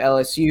 If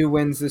LSU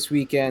wins this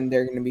weekend,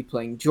 they're going to be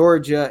playing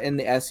Georgia in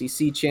the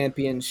SEC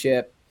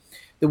Championship.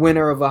 The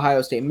winner of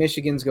Ohio State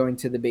Michigan's going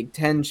to the Big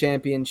Ten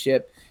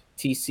Championship.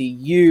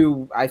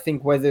 TCU, I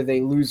think whether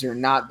they lose or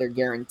not, they're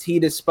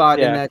guaranteed a spot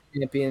in Yeah. that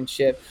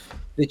championship.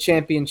 The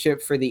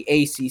championship for the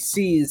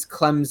ACC is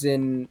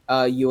Clemson,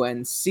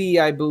 UNC,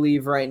 I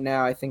believe, right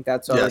now. I think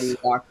that's already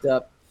Yes. locked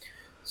up.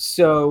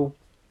 So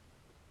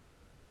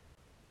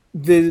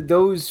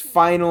that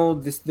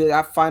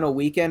final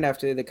weekend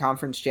after the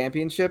conference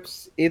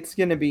championships, it's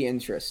going to be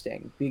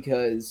interesting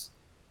because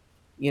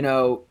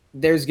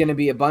there's going to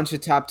be a bunch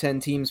of top 10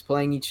 teams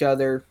playing each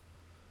other,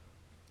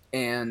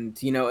 and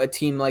a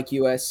team like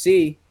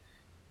USC,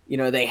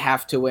 they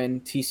have to win.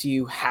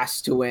 TCU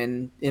has to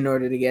win in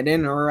order to get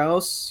in, or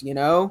else,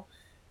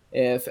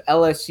 if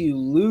LSU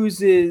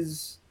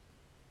loses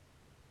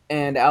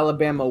and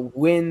Alabama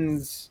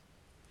wins,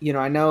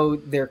 I know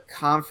their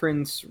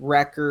conference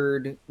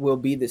record will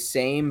be the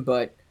same,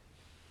 but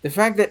the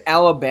fact that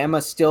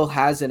Alabama still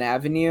has an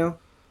avenue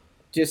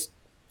just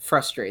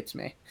frustrates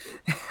me.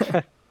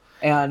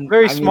 And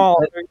Very I mean,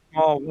 small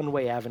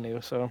one-way avenue.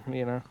 So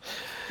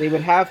they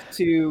would have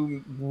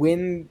to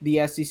win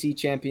the SEC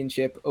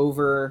championship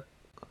over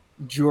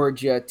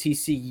Georgia.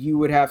 TCU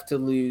would have to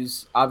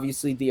lose.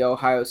 Obviously, the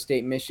Ohio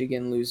State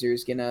Michigan loser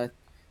is gonna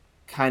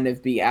kind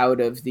of be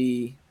out of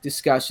the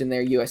discussion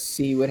there.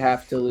 USC would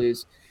have to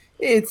lose.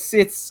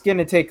 It's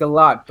gonna take a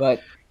lot, but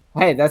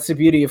hey, that's the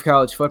beauty of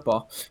college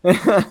football.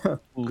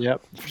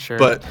 Yep, for sure.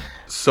 But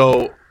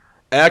so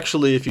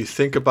actually, if you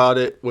think about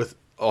it, with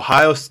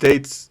Ohio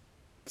State's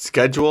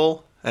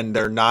schedule and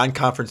their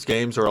non-conference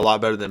games are a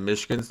lot better than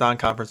Michigan's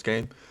non-conference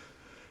game.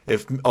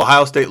 If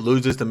Ohio State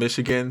loses to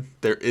Michigan,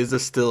 there is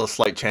still a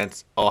slight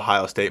chance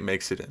Ohio State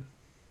makes it in.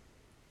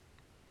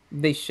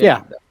 They should.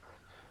 Yeah.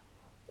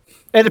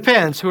 It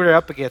depends who they're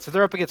up against. If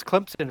they're up against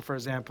Clemson, for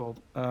example,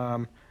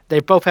 they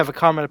both have a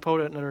common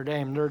opponent, Notre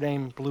Dame. Notre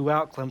Dame blew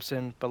out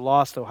Clemson but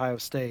lost to Ohio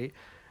State.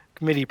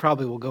 Committee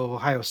probably will go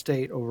Ohio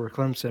State over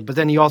Clemson, but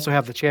then you also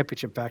have the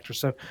championship factor.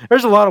 So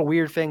there's a lot of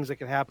weird things that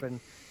can happen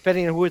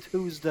depending on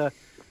who's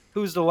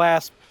the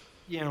last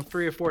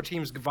 3 or 4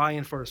 teams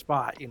vying for a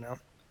spot.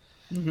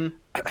 Mm-hmm.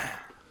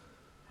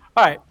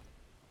 All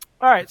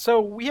right.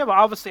 So we have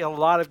obviously a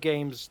lot of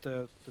games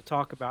to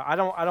talk about. I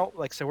don't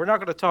like I said, we're not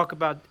going to talk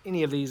about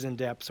any of these in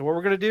depth. So what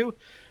we're going to do,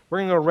 we're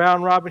going to go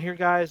round robin here,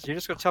 guys. You're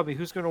just going to tell me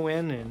who's going to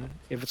win and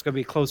if it's going to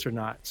be close or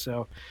not.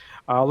 So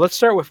let's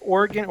start with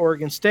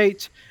Oregon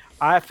State.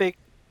 I think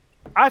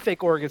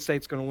Oregon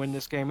State's going to win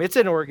this game. It's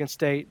in Oregon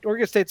State.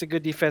 Oregon State's a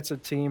good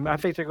defensive team. I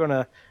think they're going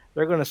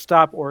to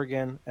stop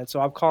Oregon, and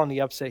so I'm calling the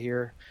upset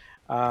here.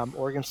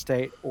 Oregon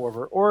State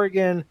over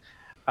Oregon.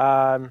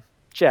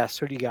 Jess,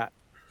 who do you got?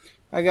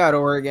 I got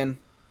Oregon.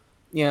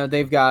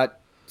 They've got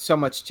so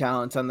much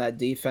talent on that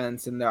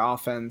defense, and their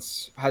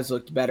offense has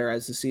looked better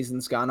as the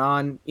season's gone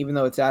on. Even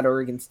though it's at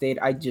Oregon State,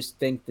 I just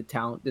think the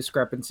talent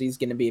discrepancy is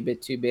going to be a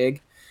bit too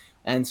big.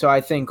 And so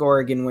I think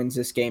Oregon wins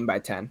this game by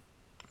 10.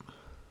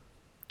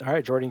 All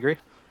right, Jordan, agree?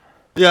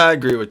 Yeah, I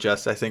agree with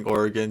Jess. I think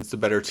Oregon's the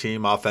better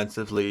team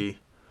offensively.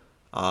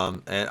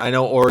 And I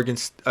know Oregon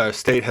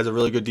State has a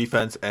really good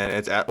defense, and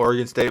it's at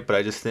Oregon State, but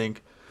I just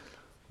think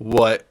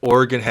what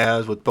Oregon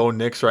has with Bo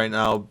Nix right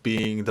now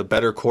being the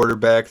better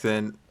quarterback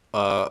than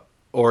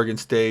Oregon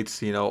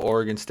State's,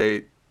 Oregon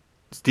State's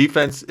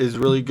defense is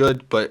really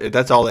good, but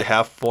that's all they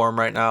have for him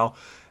right now.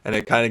 And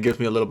it kind of gives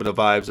me a little bit of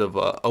vibes of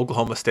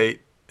Oklahoma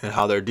State and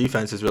how their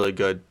defense is really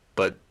good,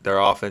 but their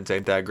offense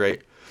ain't that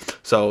great.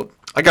 So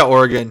I got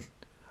Oregon.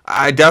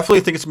 I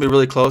definitely think it's going to be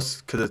really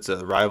close because it's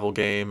a rival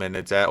game and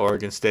it's at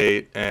Oregon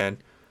State and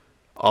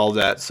all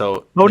that.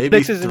 So maybe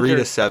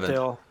 3-7.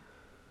 Still.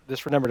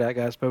 Just remember that,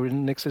 guys. But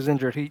when Nix is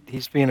injured,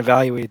 he's being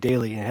evaluated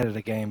daily ahead of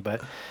the game.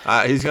 But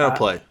he's going to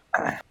play.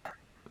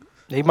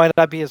 He might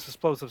not be his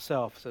explosive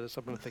self, so there's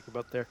something to think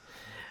about there.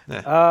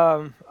 Yeah.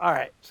 All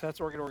right, so that's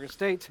Oregon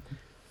State.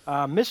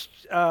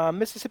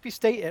 Mississippi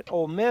State at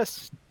Ole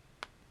Miss.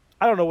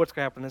 I don't know what's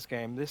going to happen in this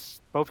game.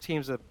 Both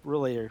teams are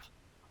really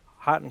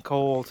hot and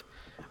cold.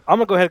 I'm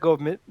going to go ahead and go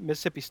with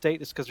Mississippi State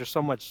just because there's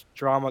so much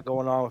drama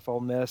going on with Ole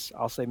Miss.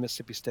 I'll say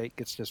Mississippi State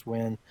gets this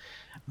win.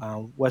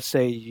 What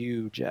say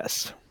you,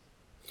 Jess?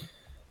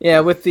 Yeah,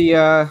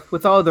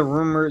 with all the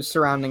rumors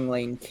surrounding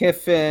Lane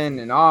Kiffin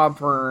and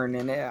Auburn,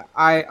 and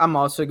I'm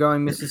also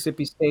going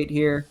Mississippi State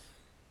here.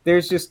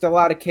 There's just a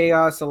lot of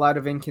chaos, a lot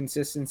of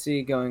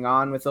inconsistency going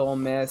on with Ole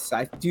Miss.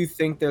 I do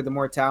think they're the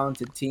more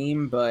talented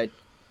team, but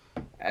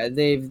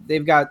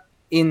they've got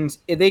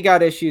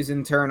issues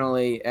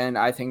internally, and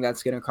I think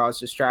that's going to cause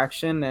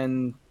distraction,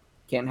 and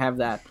can't have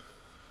that.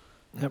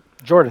 Yep.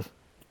 Jordan.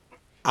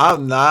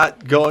 I'm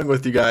not going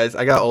with you guys.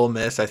 I got Ole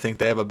Miss. I think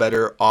they have a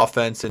better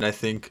offense, and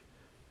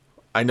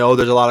I know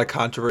there's a lot of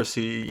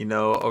controversy,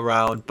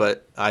 around,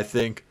 but I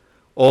think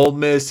Ole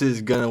Miss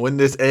is gonna win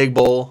this Egg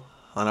Bowl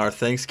on our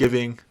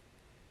Thanksgiving,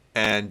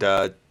 and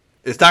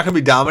it's not gonna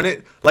be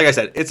dominant. Like I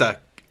said,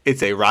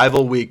 it's a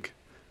rival week.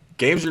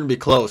 Games are gonna be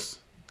close,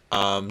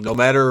 no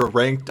matter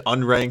ranked,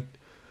 unranked.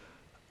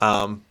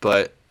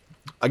 But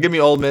I'll give me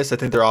Ole Miss. I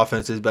think their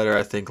offense is better.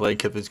 I think Lane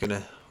Kiffin's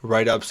gonna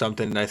write up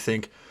something, and I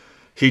think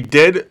he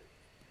did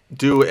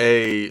do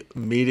a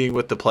meeting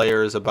with the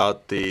players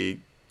about the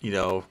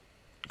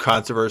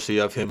controversy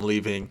of him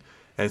leaving,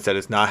 and said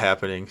it's not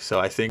happening. So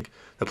I think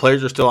the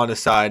players are still on his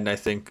side, and I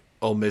think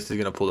Ole Miss is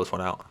going to pull this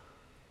one out.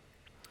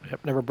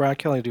 Yep, never Brad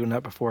Kelly doing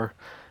that before.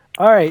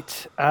 All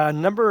right,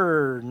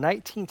 number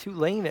 19,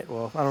 Tulane. I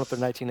don't know if they're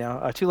 19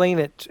 now. Tulane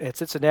at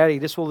Cincinnati.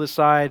 This will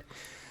decide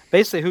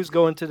basically who's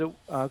going to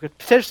could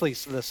potentially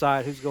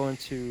decide who's going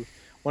to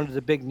one of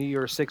the big New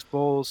Year's Six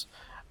bowls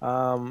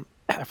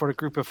for the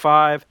group of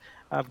five.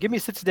 Give me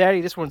Cincinnati.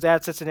 This one's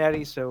at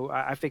Cincinnati, so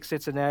I think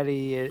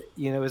Cincinnati,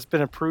 has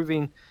been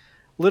improving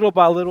little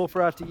by little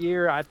throughout the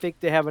year. I think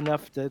they have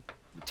enough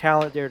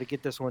talent there to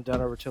get this one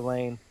done over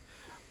Tulane.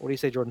 What do you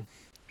say, Jordan?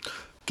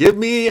 Give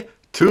me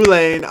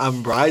Tulane.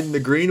 I'm riding the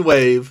green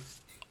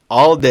wave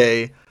all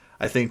day.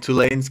 I think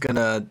Tulane's going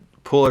to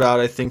pull it out.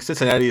 I think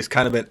Cincinnati has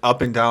kind of been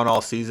up and down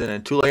all season,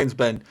 and Tulane's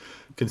been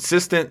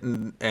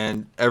consistent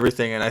and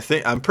everything. And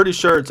I'm pretty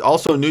sure it's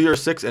also New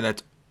Year's Six, and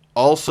it's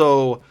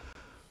also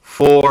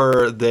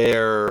for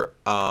their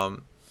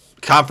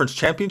conference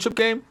championship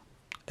game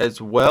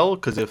as well,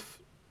 because if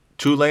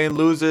Tulane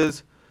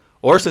loses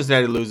or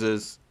Cincinnati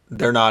loses,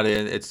 they're not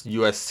in. It's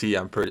USC,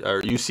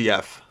 or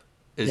UCF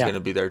is going to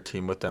be their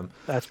team with them.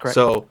 That's correct.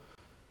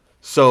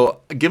 So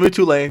give me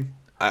Tulane.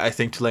 I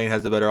think Tulane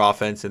has a better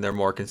offense, and they're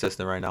more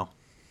consistent right now.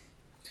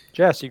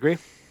 Jess, you agree?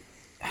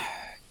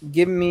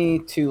 Give me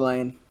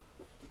Tulane.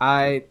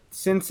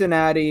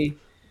 Cincinnati.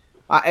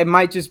 It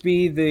might just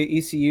be the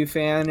ECU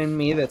fan in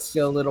me that's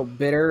still a little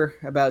bitter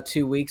about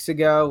 2 weeks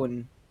ago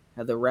when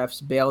the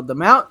refs bailed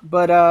them out.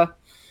 But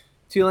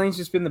Tulane's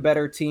just been the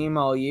better team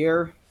all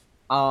year.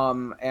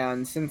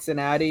 And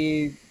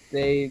Cincinnati,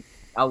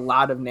 a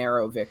lot of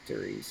narrow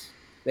victories.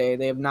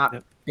 They have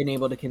not been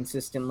able to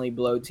consistently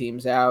blow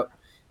teams out.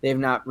 They've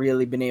not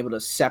really been able to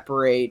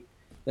separate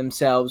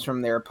themselves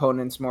from their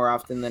opponents more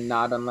often than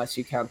not, unless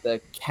you count the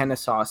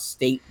Kennesaw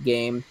State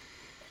game.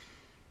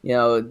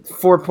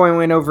 4-point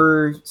win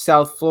over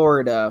South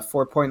Florida,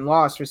 4-point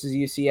loss versus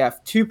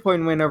UCF,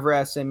 2-point win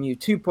over SMU,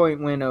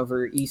 2-point win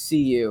over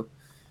ECU.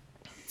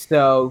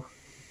 So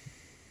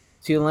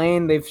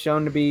Tulane, they've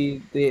shown to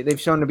be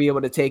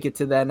able to take it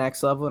to that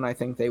next level, and I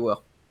think they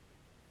will.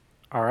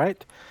 All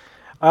right.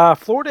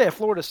 Florida at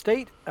Florida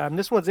State.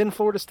 This one's in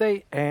Florida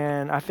State,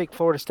 and I think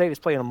Florida State is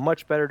playing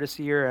much better this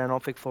year, and I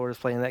don't think Florida's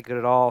playing that good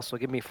at all. So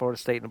give me Florida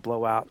State in a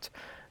blowout.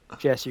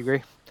 Jess, you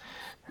agree?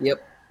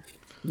 Yep.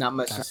 Not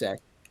much to say.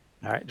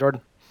 All right, Jordan.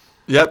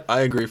 Yep,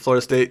 I agree.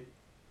 Florida State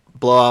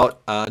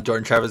blowout.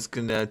 Jordan Travis is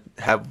gonna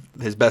have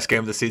his best game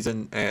of the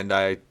season, and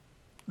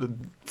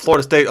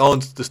Florida State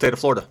owns the state of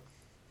Florida.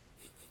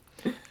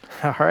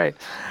 All right.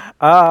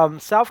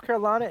 South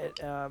Carolina,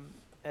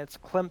 it's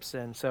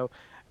Clemson. So,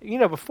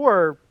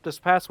 before this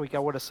past week, I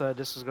would have said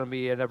this is going to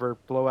be another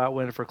blowout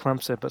win for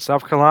Clemson. But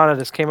South Carolina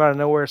just came out of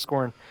nowhere,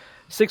 scoring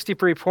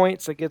 63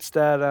 points against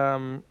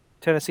that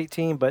Tennessee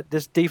team. But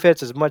this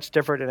defense is much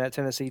different than that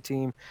Tennessee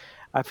team.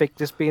 I think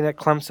this being at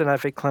Clemson, I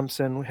think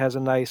Clemson has a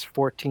nice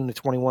 14 to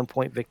 21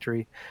 point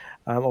victory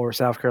over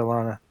South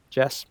Carolina.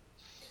 Jess?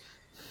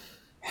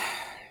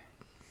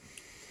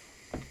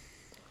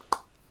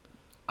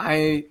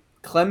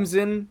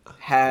 Clemson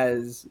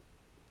has.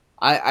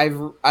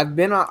 I've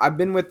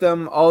been with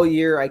them all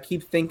year. I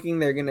keep thinking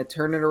they're going to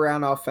turn it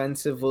around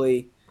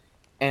offensively,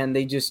 and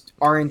they just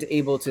aren't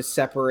able to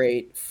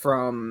separate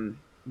from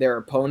their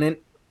opponent.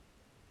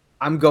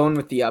 I'm going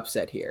with the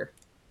upset here.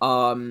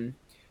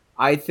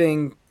 I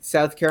think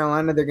South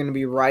Carolina, they're going to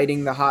be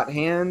riding the hot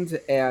hand,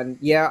 and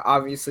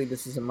obviously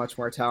this is a much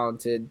more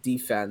talented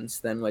defense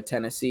than what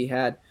Tennessee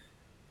had.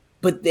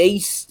 But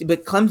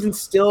Clemson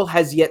still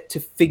has yet to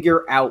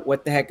figure out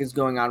what the heck is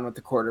going on with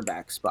the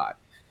quarterback spot.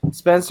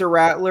 Spencer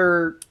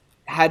Rattler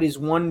had his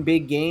one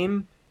big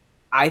game.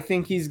 I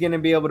think he's going to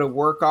be able to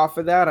work off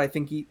of that. I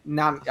think it's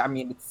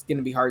going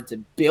to be hard to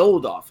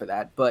build off of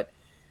that. But,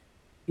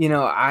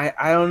 I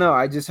don't know.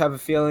 I just have a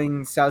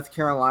feeling South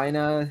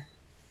Carolina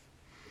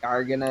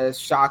are going to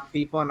shock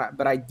people.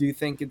 But I do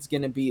think it's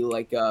going to be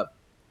like a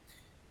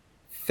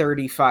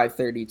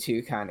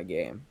 35-32 kind of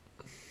game.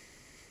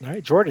 All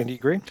right, Jordan, do you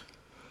agree?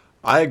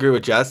 I agree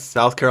with Jess.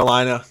 South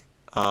Carolina.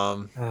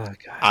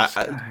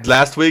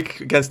 Last week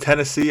against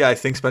Tennessee, I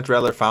think Spencer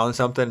Rattler found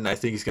something, and I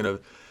think he's going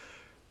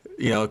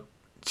to,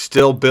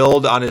 still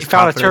build on his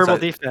confidence. He found a terrible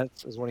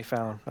defense is what he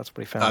found. That's what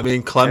he found. I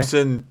mean,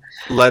 Clemson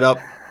let up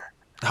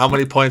how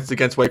many points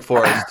against Wake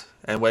Forest,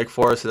 and Wake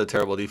Forest is a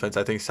terrible defense.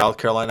 I think South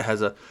Carolina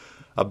has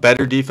a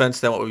better defense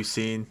than what we've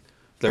seen.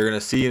 They're going to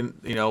see,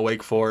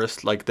 Wake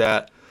Forest like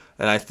that,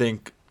 and I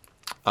think,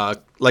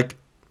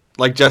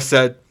 like Jess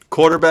said,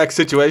 quarterback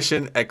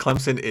situation at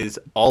Clemson is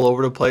all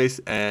over the place,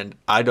 and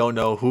we don't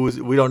know who's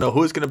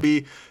going to be.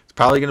 It's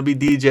probably going to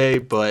be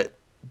DJ, but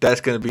that's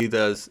going to be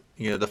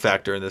the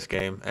factor in this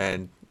game,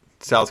 and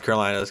South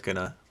Carolina is going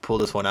to pull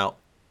this one out.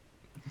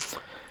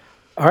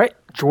 All right,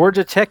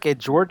 Georgia Tech at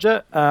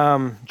Georgia.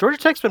 Georgia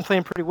Tech's been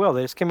playing pretty well.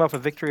 They just came off a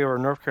victory over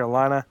North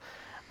Carolina.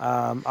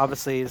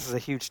 Obviously, this is a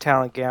huge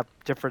talent gap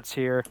difference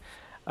here.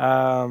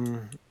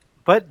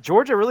 But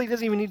Georgia really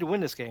doesn't even need to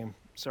win this game.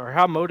 So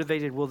how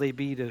motivated will they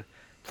be to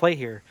play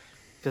here?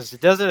 Because it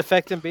doesn't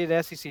affect them being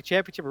the SEC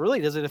championship. It really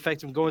doesn't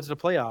affect them going to the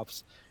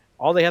playoffs.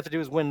 All they have to do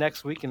is win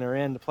next week, and they're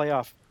in the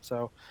playoff.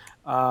 So,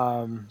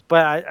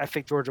 but I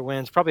think Georgia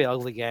wins. Probably an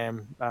ugly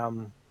game,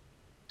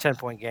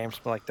 10-point game,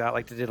 something like that,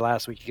 like they did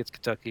last week against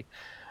Kentucky.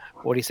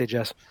 What do you say,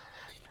 Jess?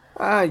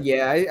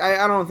 Yeah,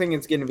 I don't think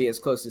it's going to be as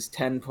close as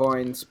 10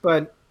 points,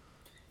 but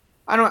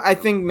I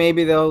think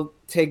maybe they'll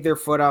take their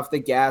foot off the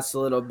gas a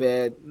little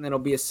bit. And it'll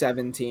be a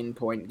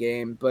 17-point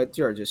game, but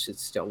Georgia should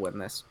still win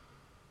this.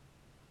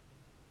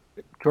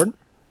 Jordan?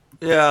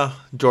 Yeah,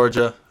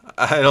 Georgia.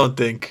 I don't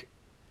think.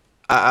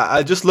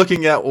 I just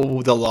looking at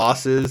the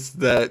losses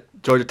that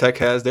Georgia Tech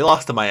has. They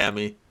lost to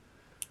Miami.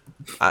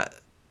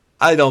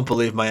 I don't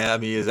believe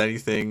Miami is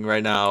anything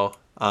right now.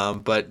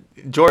 But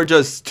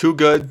Georgia's too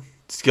good.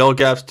 Skill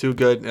gap's too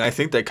good, and I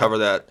think they cover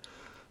that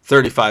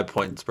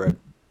 35-point spread.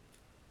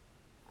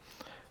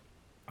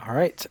 All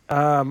right.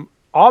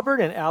 Auburn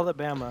and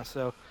Alabama.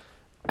 So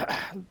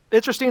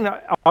interesting.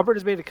 Auburn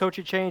has made a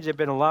coaching change. They've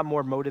been a lot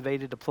more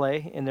motivated to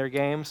play in their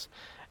games.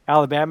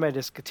 Alabama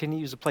just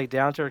continues to play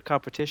down to their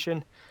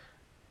competition.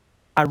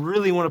 I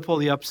really want to pull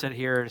the upset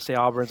here and say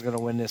Auburn's going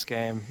to win this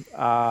game.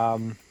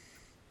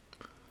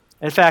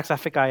 In fact, I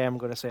think I am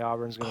going to say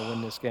Auburn's going to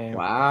win this game.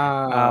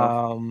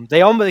 Wow.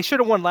 They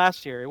should have won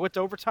last year. It went to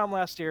overtime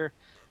last year.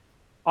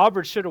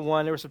 Auburn should have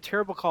won. There were some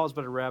terrible calls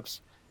by the refs.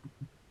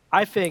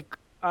 I think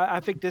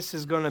this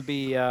is going to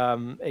be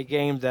a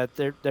game that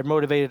they're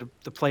motivated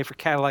to play for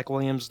Cadillac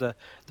Williams, the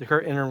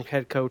current interim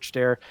head coach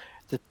there.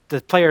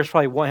 The players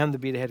probably want him to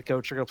be the head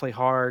coach. They're going to play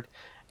hard,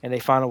 and they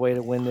find a way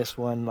to win this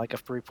one like a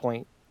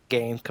 3-point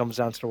game comes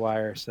down to the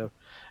wire. So,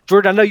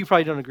 Jordan, I know you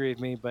probably don't agree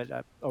with me, but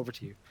over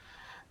to you.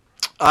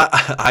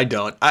 I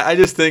don't. I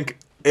just think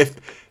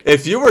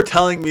if you were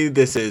telling me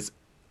this is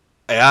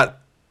at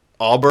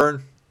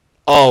Auburn,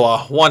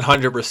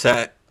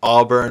 100%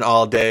 Auburn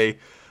all day.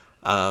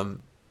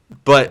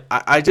 But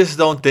I just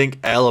don't think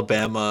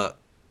Alabama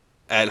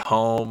at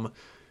home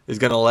is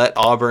going to let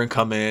Auburn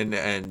come in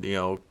and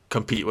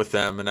compete with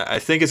them. And I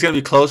think it's going to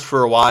be close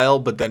for a while,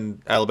 but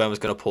then Alabama's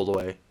going to pull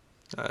away.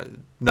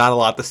 Not a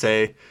lot to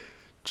say.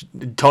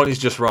 Tony's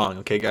just wrong.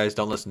 Okay, guys,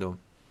 don't listen to him.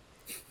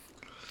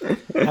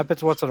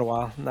 Happens once in a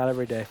while, not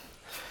every day.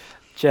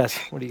 Jess,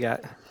 what do you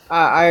got?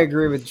 I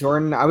agree with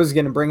Jordan. I was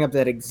going to bring up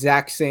that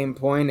exact same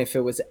point. If it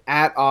was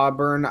at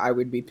Auburn, I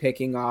would be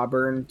picking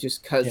Auburn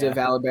just because of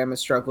Alabama's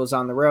struggles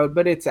on the road.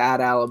 But it's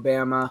at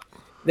Alabama.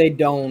 They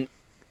don't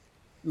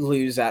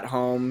lose at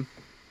home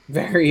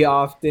very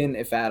often,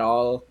 if at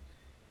all.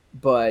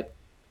 But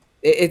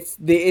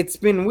it's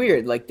been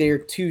weird. Like, they're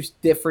two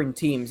different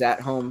teams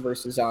at home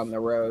versus on the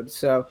road.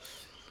 So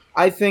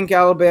I think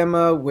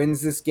Alabama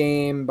wins this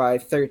game by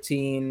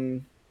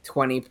 13,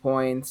 20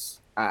 points.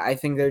 I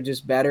think they're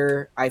just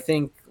better. I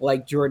think,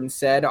 like Jordan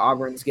said,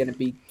 Auburn's going to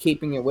be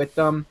keeping it with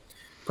them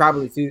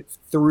probably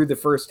through the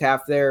first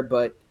half there,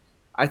 but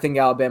I think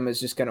Alabama is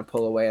just going to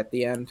pull away at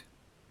the end.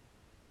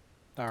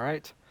 All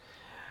right.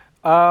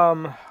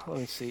 Let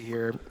me see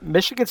here.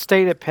 Michigan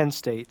State at Penn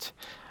State.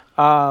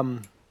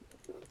 God,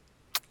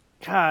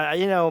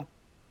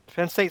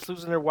 Penn State's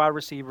losing their wide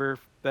receiver,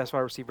 best wide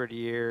receiver of the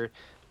year.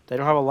 They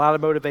don't have a lot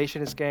of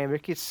motivation in this game. You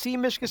can see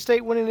Michigan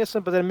State winning this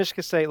one, but then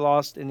Michigan State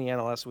lost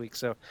Indiana last week,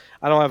 so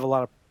I don't have a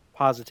lot of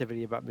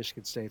positivity about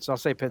Michigan State. So I'll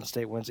say Penn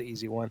State wins the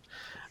easy one.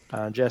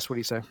 Jess, what do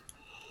you say?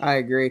 I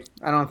agree.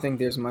 I don't think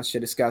there's much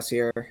to discuss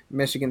here.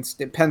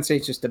 Penn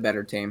State's just a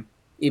better team,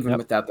 even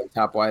without their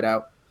top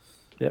wideout.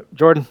 Yep.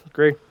 Jordan,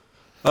 agree?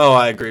 Oh,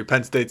 I agree.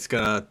 Penn State's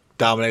going to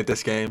dominate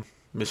this game.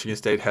 Michigan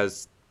State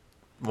has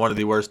one of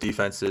the worst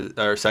defensive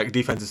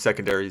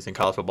secondaries in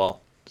college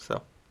football.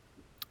 So,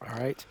 all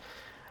right.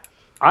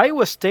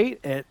 Iowa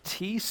State at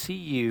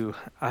TCU.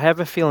 I have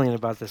a feeling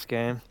about this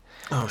game.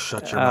 Oh,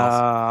 shut your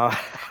mouth.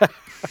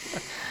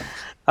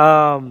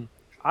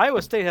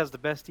 Iowa State has the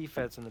best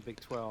defense in the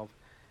Big 12.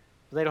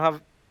 They don't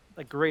have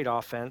a great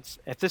offense.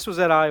 If this was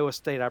at Iowa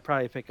State, I'd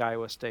probably pick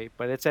Iowa State,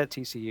 but it's at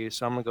TCU,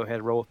 so I'm going to go ahead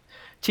and roll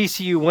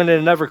TCU winning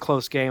another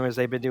close game as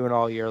they've been doing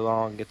all year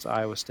long against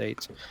Iowa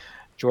State.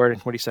 Jordan,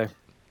 what do you say?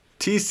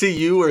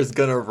 TCU is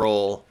going to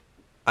roll.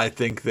 I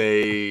think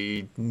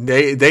they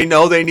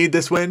know they need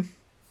this win.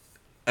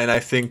 And I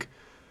think,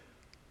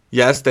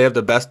 yes, they have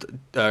the best.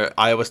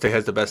 Iowa State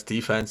has the best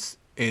defense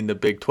in the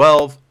Big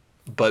 12,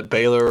 but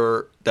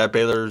Baylor's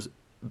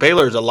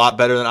a lot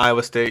better than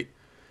Iowa State,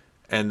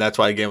 and that's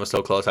why the game was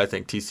so close. I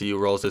think TCU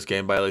rolls this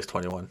game by at least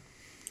 21.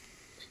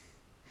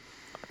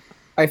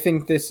 I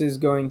think this is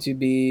going to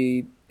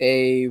be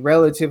a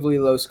relatively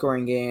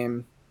low-scoring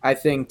game. I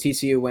think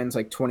TCU wins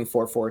like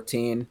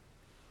 24-14.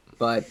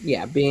 But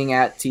yeah, being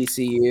at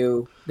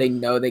TCU, they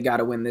know they got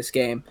to win this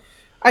game.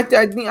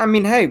 I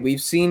mean, hey,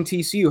 we've seen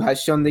TCU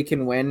has shown they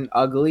can win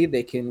ugly.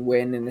 They can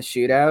win in a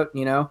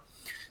shootout,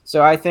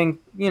 So I think,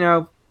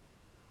 they'll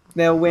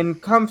win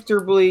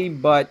comfortably,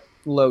 but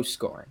low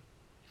scoring.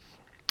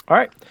 All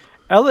right.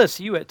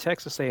 LSU at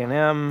Texas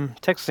A&M.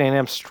 Texas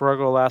A&M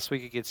struggled last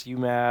week against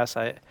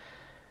UMass.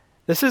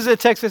 This is a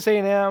Texas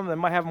A&M that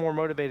might have a more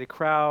motivated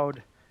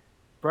crowd.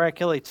 Brad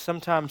Kelly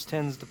sometimes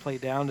tends to play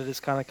down to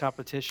this kind of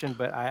competition,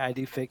 but I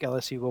do think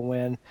LSU will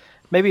win.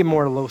 Maybe a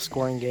more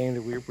low-scoring game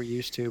that we're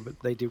used to, but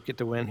they do get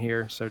the win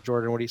here. So,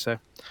 Jordan, what do you say?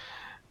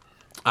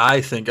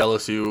 I think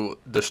LSU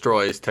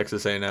destroys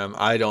Texas A&M.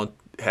 I don't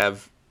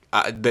have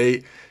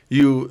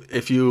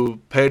if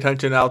you pay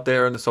attention out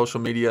there in the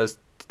social medias,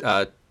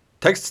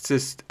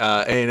 Texas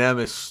A&M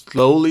is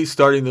slowly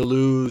starting to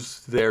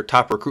lose their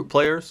top recruit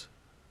players.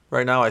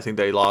 Right now, I think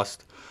they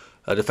lost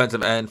a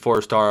defensive end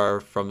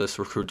 4-star from this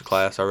recruit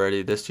class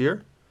already this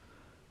year.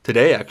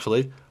 Today,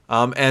 actually.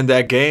 And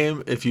that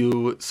game, if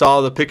you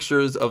saw the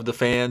pictures of the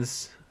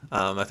fans,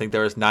 I think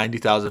there was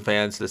 90,000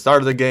 fans at the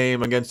start of the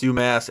game against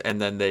UMass,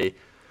 and then they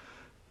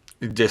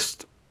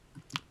just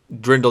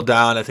dwindled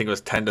down. I think it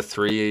was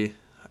 10-3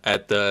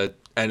 at the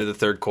end of the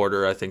third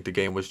quarter. I think the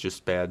game was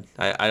just bad.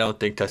 I don't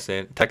think Texas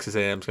A&M is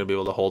going to be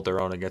able to hold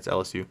their own against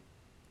LSU.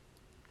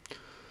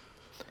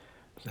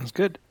 Sounds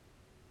good.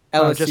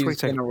 LSU's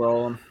going to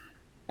roll them.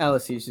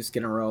 LSU's just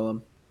going to roll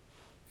them.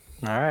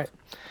 All right.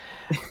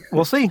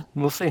 We'll see.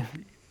 We'll see.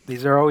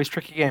 These are always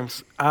tricky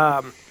games.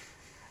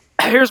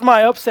 Here's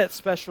my upset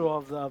special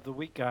of the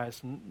week,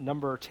 guys.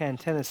 Number 10,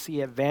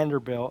 Tennessee at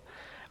Vanderbilt.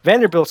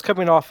 Vanderbilt's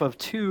coming off of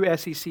 2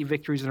 SEC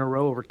victories in a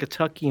row over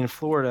Kentucky and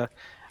Florida,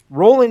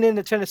 rolling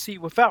into Tennessee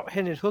without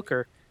Hendon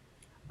Hooker.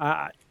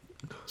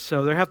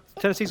 So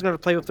Tennessee's going to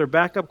play with their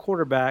backup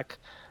quarterback,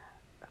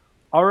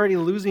 already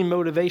losing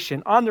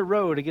motivation on the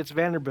road against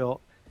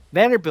Vanderbilt.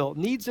 Vanderbilt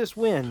needs this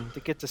win to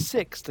get to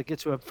 6, to get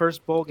to a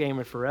first bowl game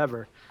in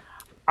forever.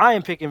 I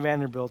am picking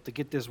Vanderbilt to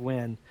get this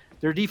win.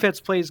 Their defense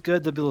plays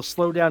good. They'll be able to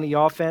slow down the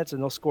offense,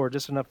 and they'll score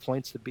just enough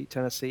points to beat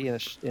Tennessee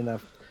in a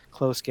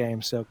close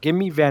game. So give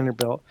me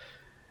Vanderbilt.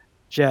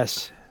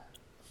 Jess.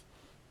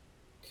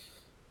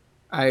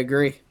 I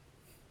agree.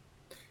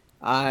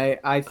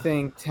 I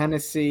think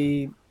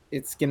Tennessee,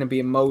 it's going to be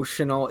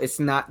emotional. It's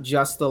not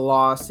just the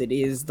loss. It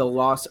is the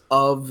loss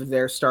of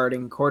their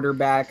starting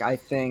quarterback. I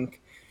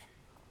think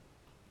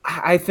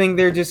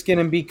they're just going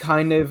to be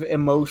kind of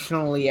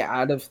emotionally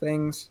out of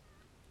things,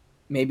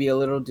 maybe a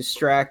little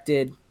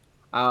distracted.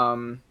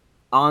 On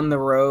the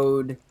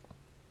road,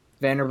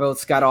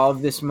 Vanderbilt's got all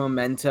of this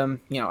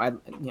momentum,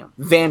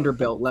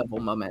 Vanderbilt level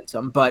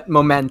momentum, but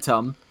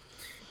momentum.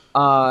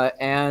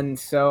 And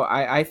so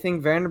I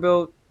think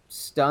Vanderbilt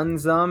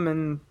stuns them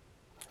and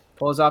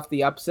pulls off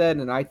the upset,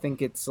 and I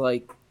think it's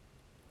a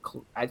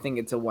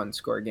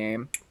 1-score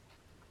game.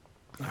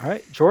 All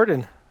right,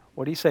 Jordan,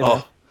 what do you say,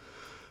 man?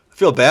 I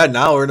feel bad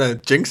now. We're gonna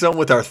jinx them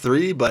with our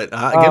 3, but give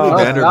me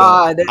Vanderbilt.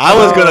 God. I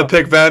was gonna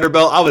pick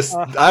Vanderbilt.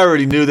 I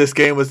already knew this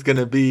game was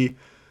gonna be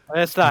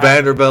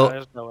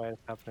Vanderbilt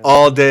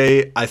all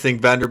day. I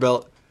think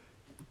Vanderbilt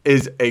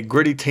is a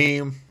gritty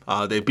team.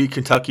 They beat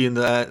Kentucky in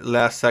the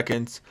last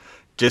seconds.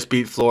 Just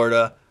beat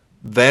Florida.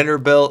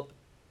 Vanderbilt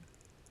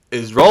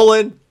is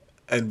rolling,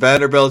 and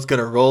Vanderbilt's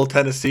gonna roll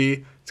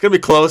Tennessee. It's gonna be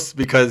close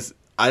because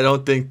I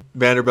don't think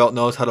Vanderbilt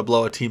knows how to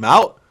blow a team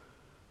out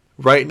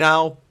right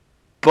now,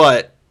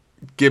 but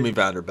give me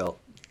Vanderbilt.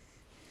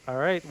 All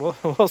right. Well,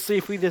 we'll see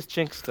if we just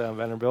jinxed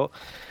Vanderbilt.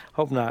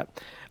 Hope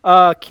not.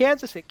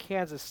 Kansas at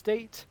Kansas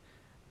State.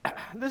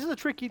 This is a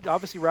tricky,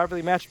 obviously,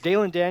 rivalry match.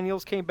 Dalen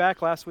Daniels came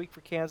back last week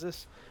for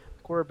Kansas,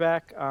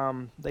 quarterback.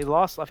 They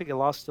lost. I think they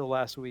lost still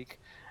last week.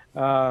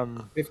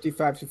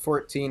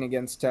 55-14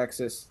 against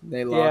Texas.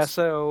 They lost. Yeah,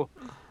 so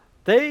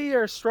they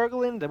are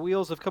struggling. The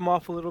wheels have come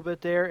off a little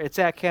bit there. It's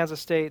at Kansas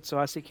State, so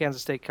I see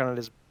Kansas State kind of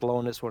just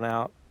blowing this one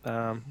out.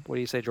 What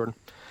do you say, Jordan?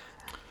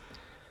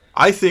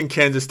 I think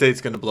Kansas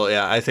State's going to blow.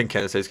 Yeah, I think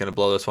Kansas State's going to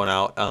blow this one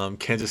out.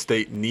 Kansas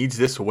State needs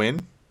this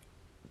win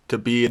to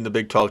be in the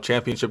Big 12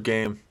 championship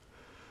game.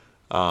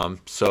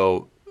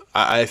 So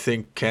I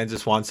think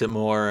Kansas wants it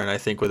more, and I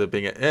think with it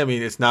being,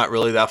 it's not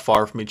really that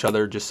far from each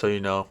other, just so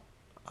you know.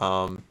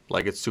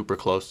 It's super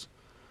close.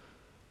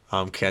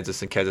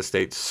 Kansas and Kansas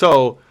State.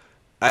 So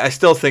I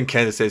still think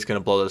Kansas State's going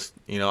to blow this,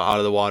 out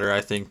of the water.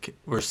 I think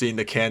we're seeing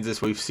the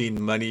Kansas we've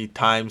seen many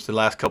times the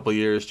last couple of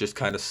years, just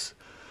kind of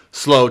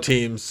slow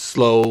teams,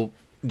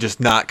 just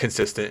not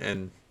consistent,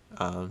 and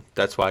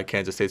that's why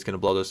Kansas State's going to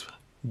blow this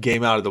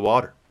game out of the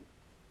water.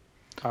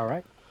 All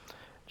right.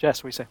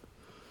 Jess, what do you say?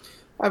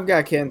 I've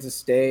got Kansas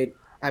State.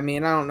 I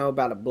don't know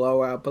about a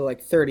blowout, but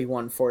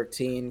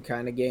 31-14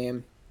 kind of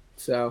game.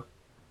 So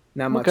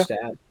not much to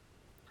add.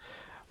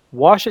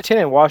 Washington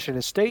and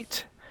Washington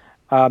State.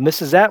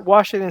 This is at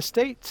Washington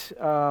State.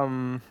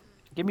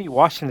 give me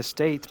Washington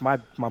State. My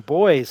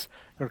boys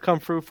are gonna come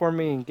through for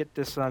me and get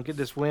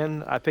this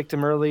win. I picked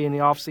them early in the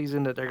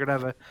offseason that they're gonna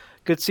have a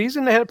good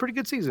season. They had a pretty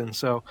good season,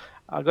 so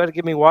I'll go ahead and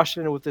give me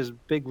Washington with this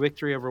big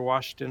victory over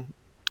Washington.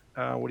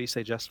 What do you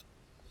say, Jess?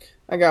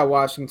 I got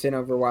Washington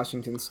over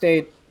Washington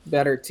State.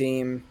 Better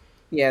team.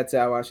 Yeah, it's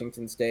at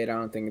Washington State. I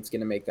don't think it's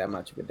going to make that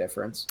much of a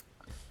difference.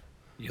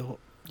 You'll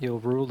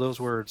rule those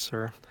words,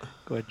 sir.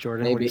 Go ahead,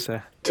 Jordan. Maybe. What do you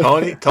say?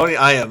 Tony,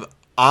 I am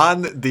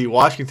on the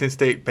Washington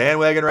State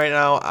bandwagon right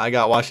now. I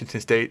got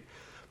Washington State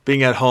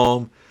being at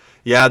home.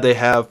 Yeah, they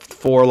have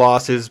 4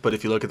 losses, but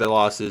if you look at their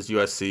losses,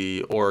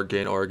 USC,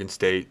 Oregon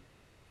State,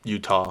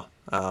 Utah.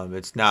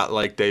 It's not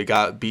like they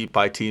got beat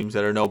by teams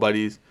that are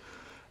nobodies,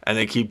 and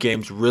they keep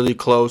games really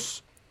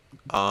close.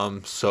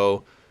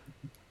 So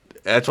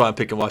that's why I'm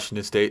picking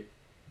Washington State.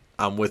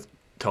 I'm with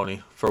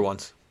Tony for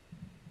once.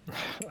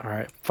 All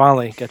right,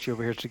 finally got you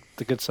over here to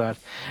the good side.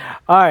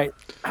 All right,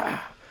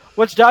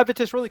 let's dive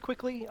into this really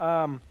quickly.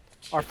 Our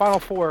final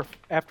 4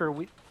 after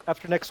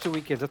next 2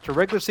 weekends, after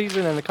regular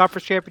season and the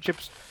conference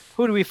championships.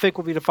 Who do we think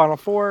will be the final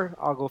 4?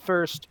 I'll go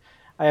first.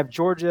 I have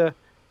Georgia,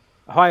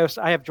 I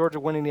have Georgia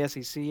winning the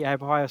SEC. I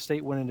have Ohio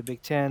State winning the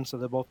Big Ten, so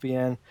they'll both be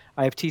in.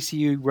 I have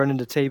TCU running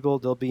the table;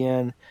 they'll be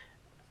in.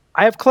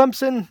 I have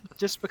Clemson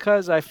just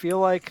because I feel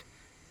like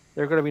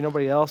there's going to be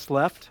nobody else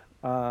left.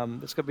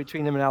 It's going to be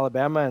between them and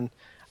Alabama, and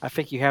I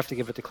think you have to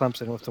give it to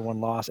Clemson with the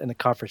 1 loss in the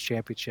conference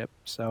championship.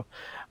 So,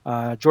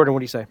 Jordan, what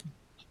do you say?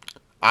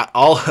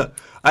 I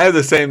have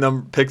the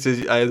same picks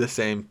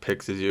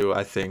as you.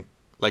 I think,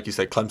 like you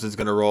said, Clemson's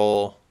going to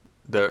roll.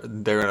 They're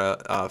going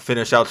to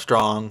finish out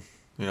strong.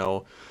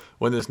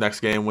 Win this next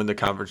game, win the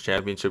conference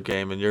championship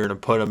game, and you're going to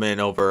put them in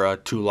over a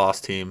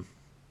 2-loss team,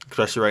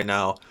 especially right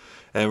now.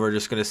 And we're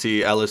just going to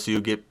see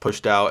LSU get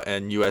pushed out,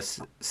 and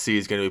USC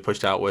is going to be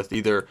pushed out with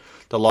either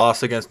the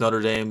loss against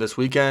Notre Dame this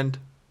weekend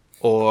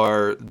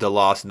or the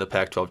loss in the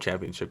Pac-12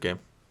 championship game.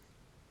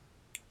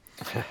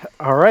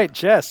 All right,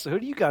 Jess, who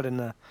do you got in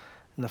the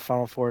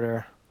Final 4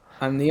 there?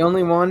 I'm the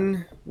only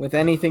one with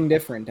anything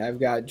different. I've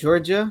got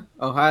Georgia,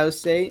 Ohio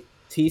State,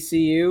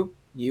 TCU,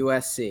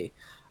 USC.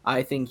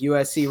 I think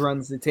USC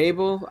runs the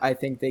table. I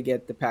think they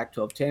get the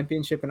Pac-12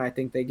 championship, and I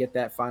think they get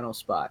that final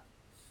spot.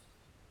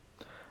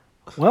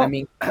 Well, I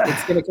mean,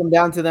 it's going to come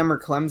down to them or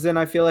Clemson,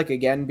 I feel like,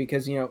 again,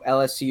 because,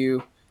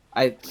 LSU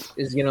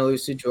is going to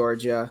lose to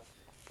Georgia.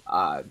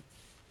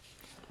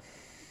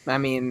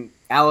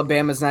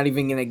 Alabama's not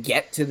even going to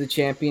get to the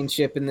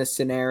championship in this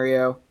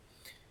scenario.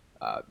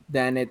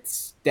 Then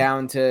it's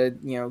down to,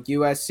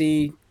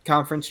 USC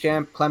conference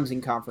champ,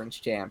 Clemson conference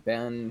champ.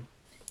 And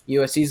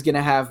USC is going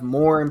to have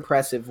more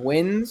impressive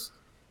wins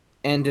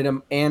and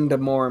a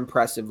more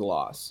impressive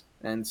loss.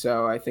 And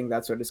so I think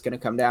that's what it's going to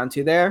come down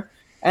to there.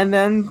 And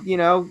then,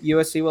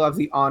 USC will have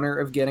the honor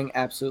of getting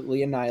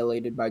absolutely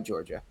annihilated by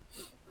Georgia.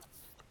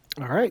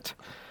 All right.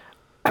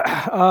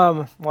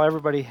 Well,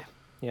 everybody,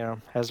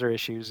 has their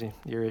issues.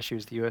 Your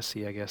issues, the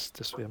USC, I guess.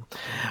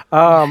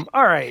 All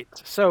right.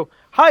 So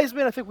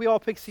Heisman, I think we all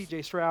picked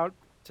C.J. Stroud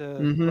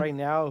right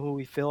now, who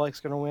we feel like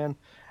is going to win.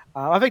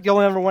 I think the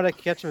only number one that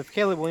can catch him, if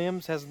Caleb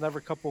Williams has another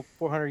couple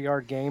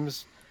 400-yard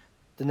games,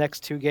 the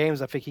next 2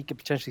 games, I think he could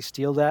potentially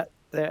steal that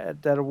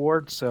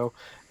award. So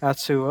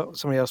that's who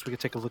somebody else we could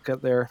take a look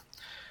at there.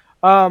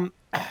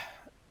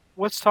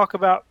 Let's talk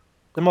about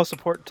the most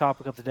important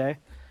topic of the day.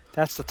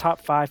 That's the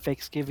top 5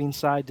 Thanksgiving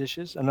side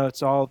dishes. I know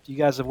you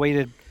guys have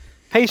waited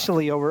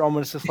patiently over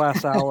almost this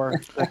last hour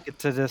to get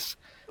to this,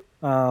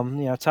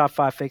 top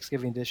 5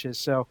 Thanksgiving dishes.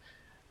 So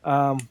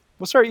we'll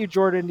start with you,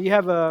 Jordan. Do you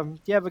have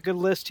a good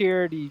list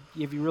here? Have you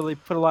really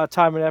put a lot of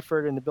time and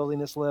effort into building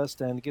this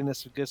list and getting us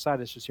some good side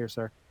dishes here,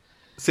 sir?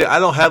 See, I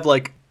don't have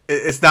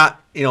it's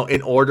not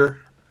in order.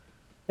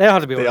 They don't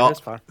have to be ordered.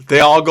 That's fine. They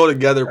all go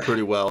together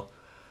pretty well.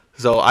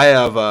 So I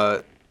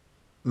have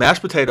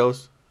mashed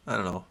potatoes. I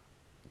don't know,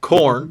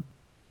 corn,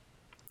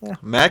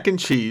 mac and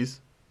cheese.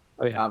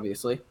 Oh yeah,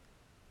 obviously.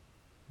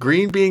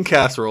 Green bean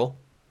casserole.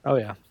 Oh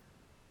yeah.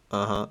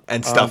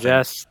 And stuffing.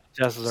 Jess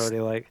is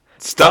already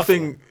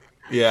stuffing.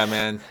 Yeah,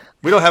 man.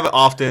 We don't have it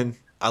often.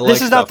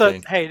 This is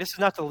stuffing. This is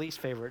not the least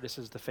favorite. This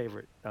is the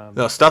favorite.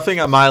 No, stuffing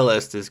on my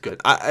list is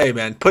good. Hey,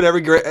 man,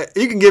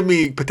 you can give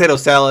me potato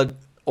salad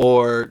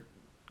or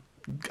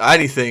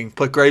anything.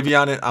 Put gravy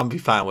on it. I'll be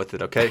fine with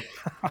it. Okay.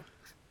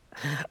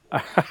 All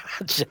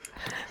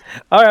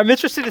right, I'm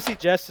interested to see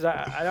Jess.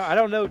 I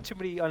don't know too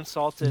many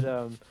unsalted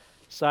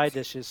side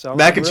dishes. So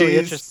mac and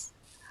cheese,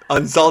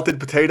 unsalted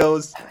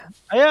potatoes.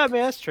 Yeah,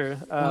 that's true.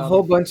 A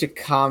whole bunch of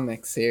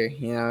comics here.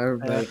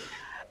 Everybody.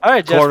 All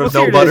right, Jess. Corn with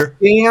no butter.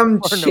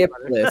 Damn chip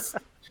list.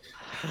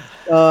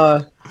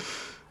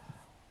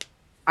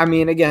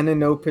 Again, in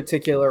no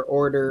particular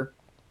order.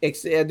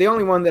 The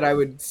only one that I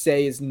would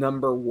say is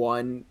number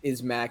 1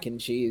 is mac and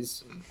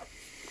cheese.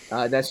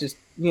 That's just,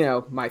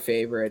 my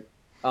favorite.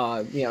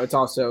 It's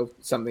also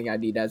something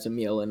I'd eat as a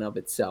meal in of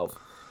itself.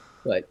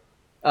 But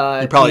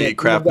you probably eat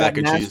Kraft mac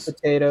and cheese.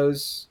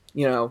 Potatoes,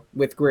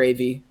 with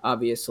gravy,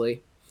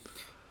 obviously.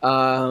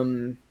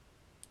 And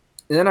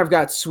then I've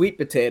got sweet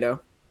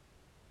potato.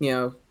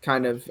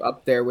 kind of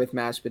up there with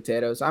mashed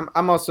potatoes.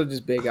 I'm also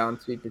just big on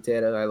sweet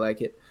potato. I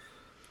like it.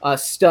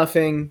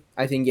 Stuffing,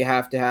 I think you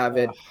have to have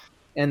it,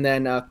 and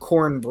then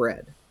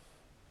cornbread.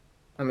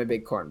 I'm a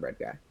big cornbread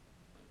guy.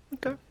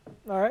 Okay,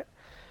 all right.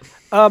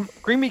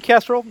 Green bean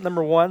casserole,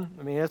 number one.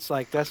 I mean, it's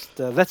like that's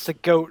the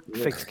goat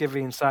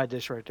Thanksgiving side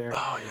dish right there.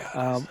 Oh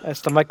yeah.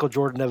 That's the Michael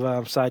Jordan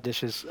of side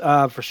dishes,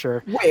 for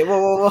sure. Wait,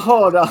 whoa,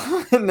 hold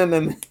on.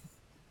 No.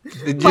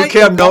 You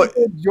can't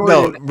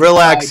no.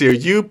 Relax here.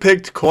 You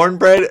picked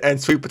cornbread and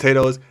sweet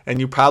potatoes, and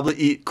you probably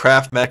eat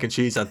Kraft mac and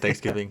cheese on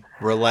Thanksgiving.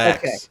 Relax.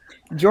 Okay.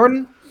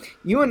 Jordan,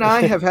 you and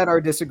I have had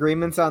our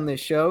disagreements on this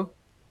show.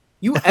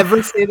 You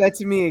ever say that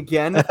to me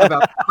again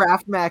about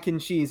Kraft mac and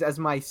cheese as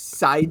my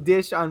side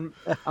dish on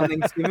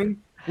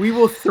Thanksgiving, we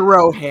will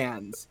throw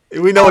hands.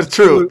 We know it's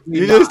true.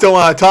 You just don't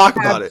want to talk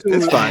about it.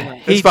 It's fine.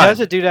 He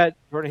doesn't do that,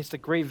 Jordan. It's the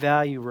great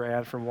value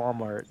brand from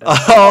Walmart.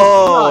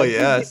 Oh,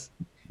 yes.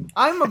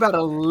 I'm about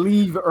to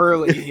leave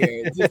early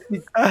here. Just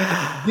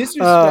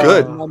disrespect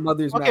Good. my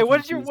mother's. Okay,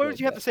 what did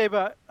you have to say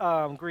about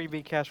green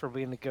bean casserole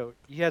being the goat?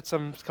 You had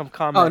some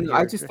comment. Oh no,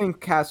 I just think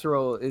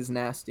casserole is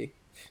nasty.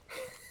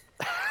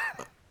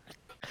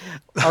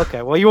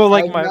 Okay, well you will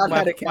like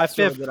my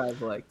fifth that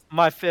I've liked.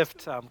 My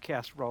fifth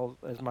casserole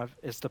is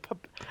the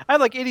I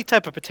like any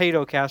type of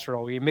potato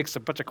casserole where you mix a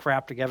bunch of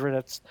crap together.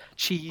 That's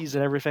cheese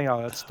and everything.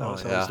 Oh, that's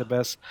always the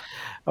best.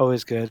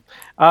 Always good.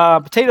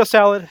 Potato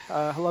salad.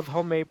 I love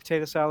homemade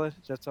potato salad.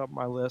 That's on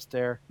my list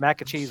there. Mac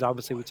and cheese.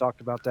 Obviously, we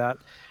talked about that.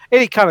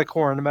 Any kind of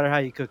corn, no matter how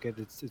you cook it,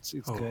 it's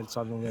good. It's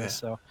on the list.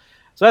 So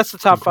that's the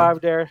top five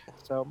there.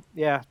 So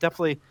yeah,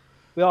 definitely.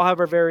 We all have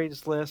our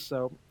various lists,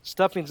 so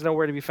stuffing's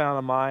nowhere to be found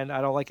on mine. I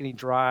don't like any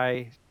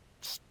dry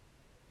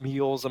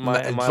meals on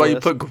my That's why list. you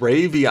put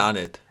gravy on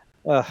it.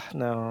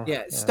 No.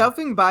 Yeah,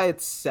 stuffing by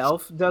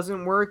itself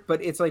doesn't work,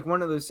 but it's like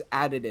one of those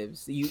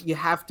additives. You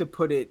have to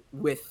put it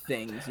with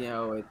things,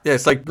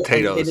 It's like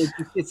potatoes.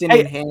 It's an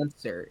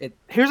enhancer.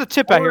 Here's a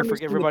tip out here for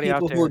everybody out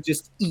there. People who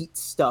just eat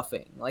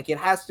stuffing. Like, it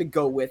has to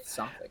go with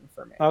something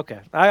for me. Okay,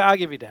 I'll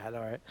give you that.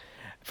 All right.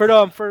 For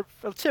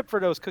a tip for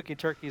those cooking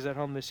turkeys at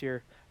home this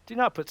year, do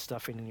not put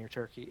stuffing in your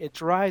turkey. It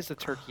dries the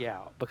turkey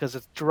out because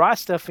it's dry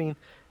stuffing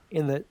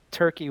in the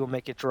turkey will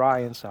make it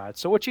dry inside.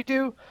 So what you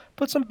do,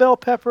 put some bell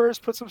peppers,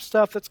 put some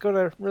stuff that's going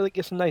to really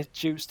get some nice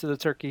juice to the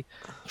turkey.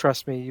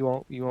 Trust me, you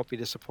won't be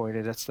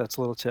disappointed. That's a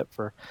little tip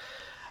for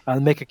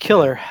make a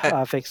killer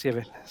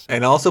Thanksgiving. So.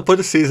 And also put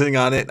a seasoning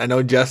on it. I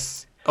know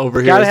Jess over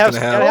here is going to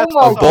have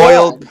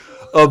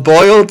a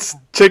boiled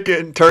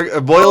chicken, a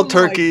boiled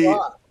turkey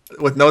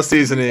with no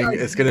seasoning.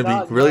 It's going to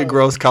be really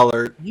gross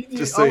color.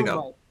 Just so you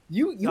know.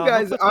 You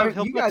guys aren't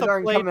coming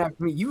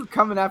after me. You're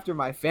coming after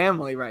my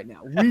family right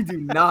now. We do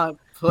not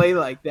play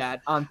like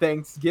that on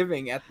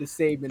Thanksgiving at the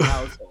Saban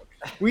household.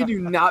 We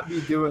do not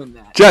be doing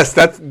that. Jess,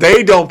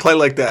 they don't play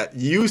like that.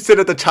 You sit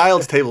at the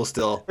child's table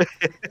still.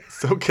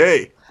 It's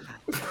okay.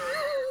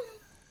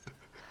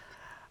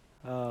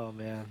 Oh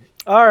man.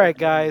 All right,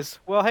 guys.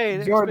 Well, hey,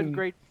 it's been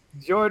great.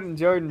 Jordan.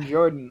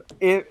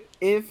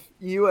 If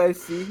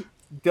USC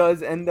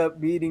does end up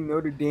beating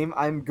Notre Dame,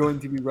 I'm going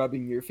to be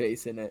rubbing your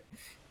face in it.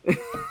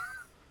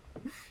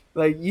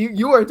 Like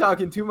you are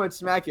talking too much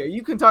smack here.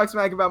 You can talk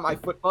smack about my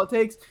football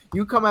takes.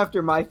 You come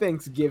after my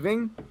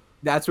Thanksgiving,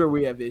 that's where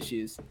we have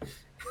issues.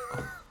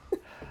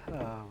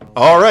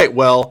 All right,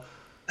 well,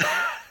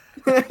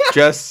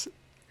 Jess,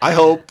 I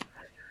hope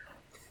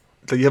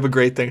that you have a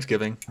great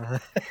Thanksgiving, and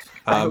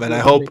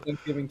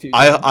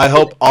I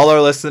hope all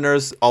our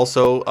listeners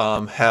also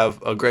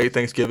have a great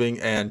Thanksgiving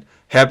and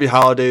happy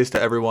holidays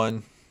to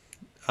everyone.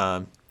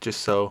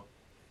 Just so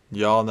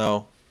y'all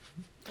know.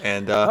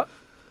 And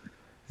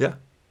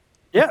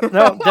yeah,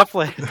 no,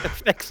 definitely.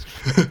 Thanks.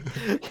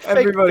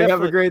 Everybody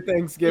have a great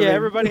Thanksgiving. Yeah,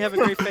 everybody have a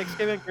great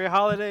Thanksgiving, great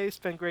holidays,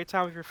 spend great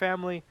time with your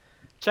family.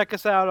 Check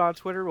us out on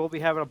Twitter. We'll be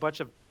having a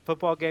bunch of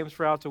football games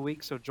throughout the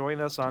week, so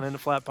join us on In the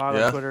Flat Pod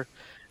on Twitter.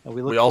 And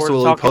we also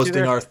will be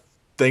posting our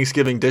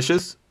Thanksgiving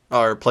dishes,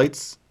 our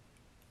plates.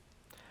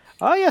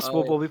 Oh yes,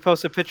 we'll be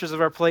posting pictures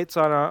of our plates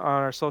on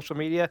our social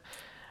media.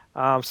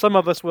 Some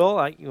of us will.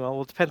 It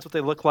depends what they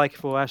look like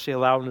if we'll actually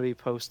allow them to be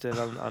posted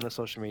on the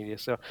social media.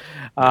 So,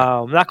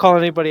 I'm not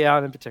calling anybody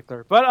out in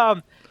particular.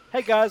 But,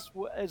 hey, guys,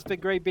 it's been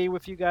great being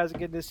with you guys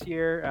again this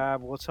year.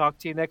 We'll talk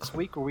to you next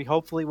week where we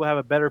hopefully will have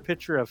a better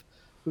picture of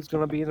who's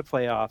going to be in the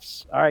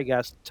playoffs. All right,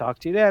 guys. Talk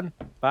to you then.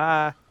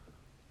 Bye.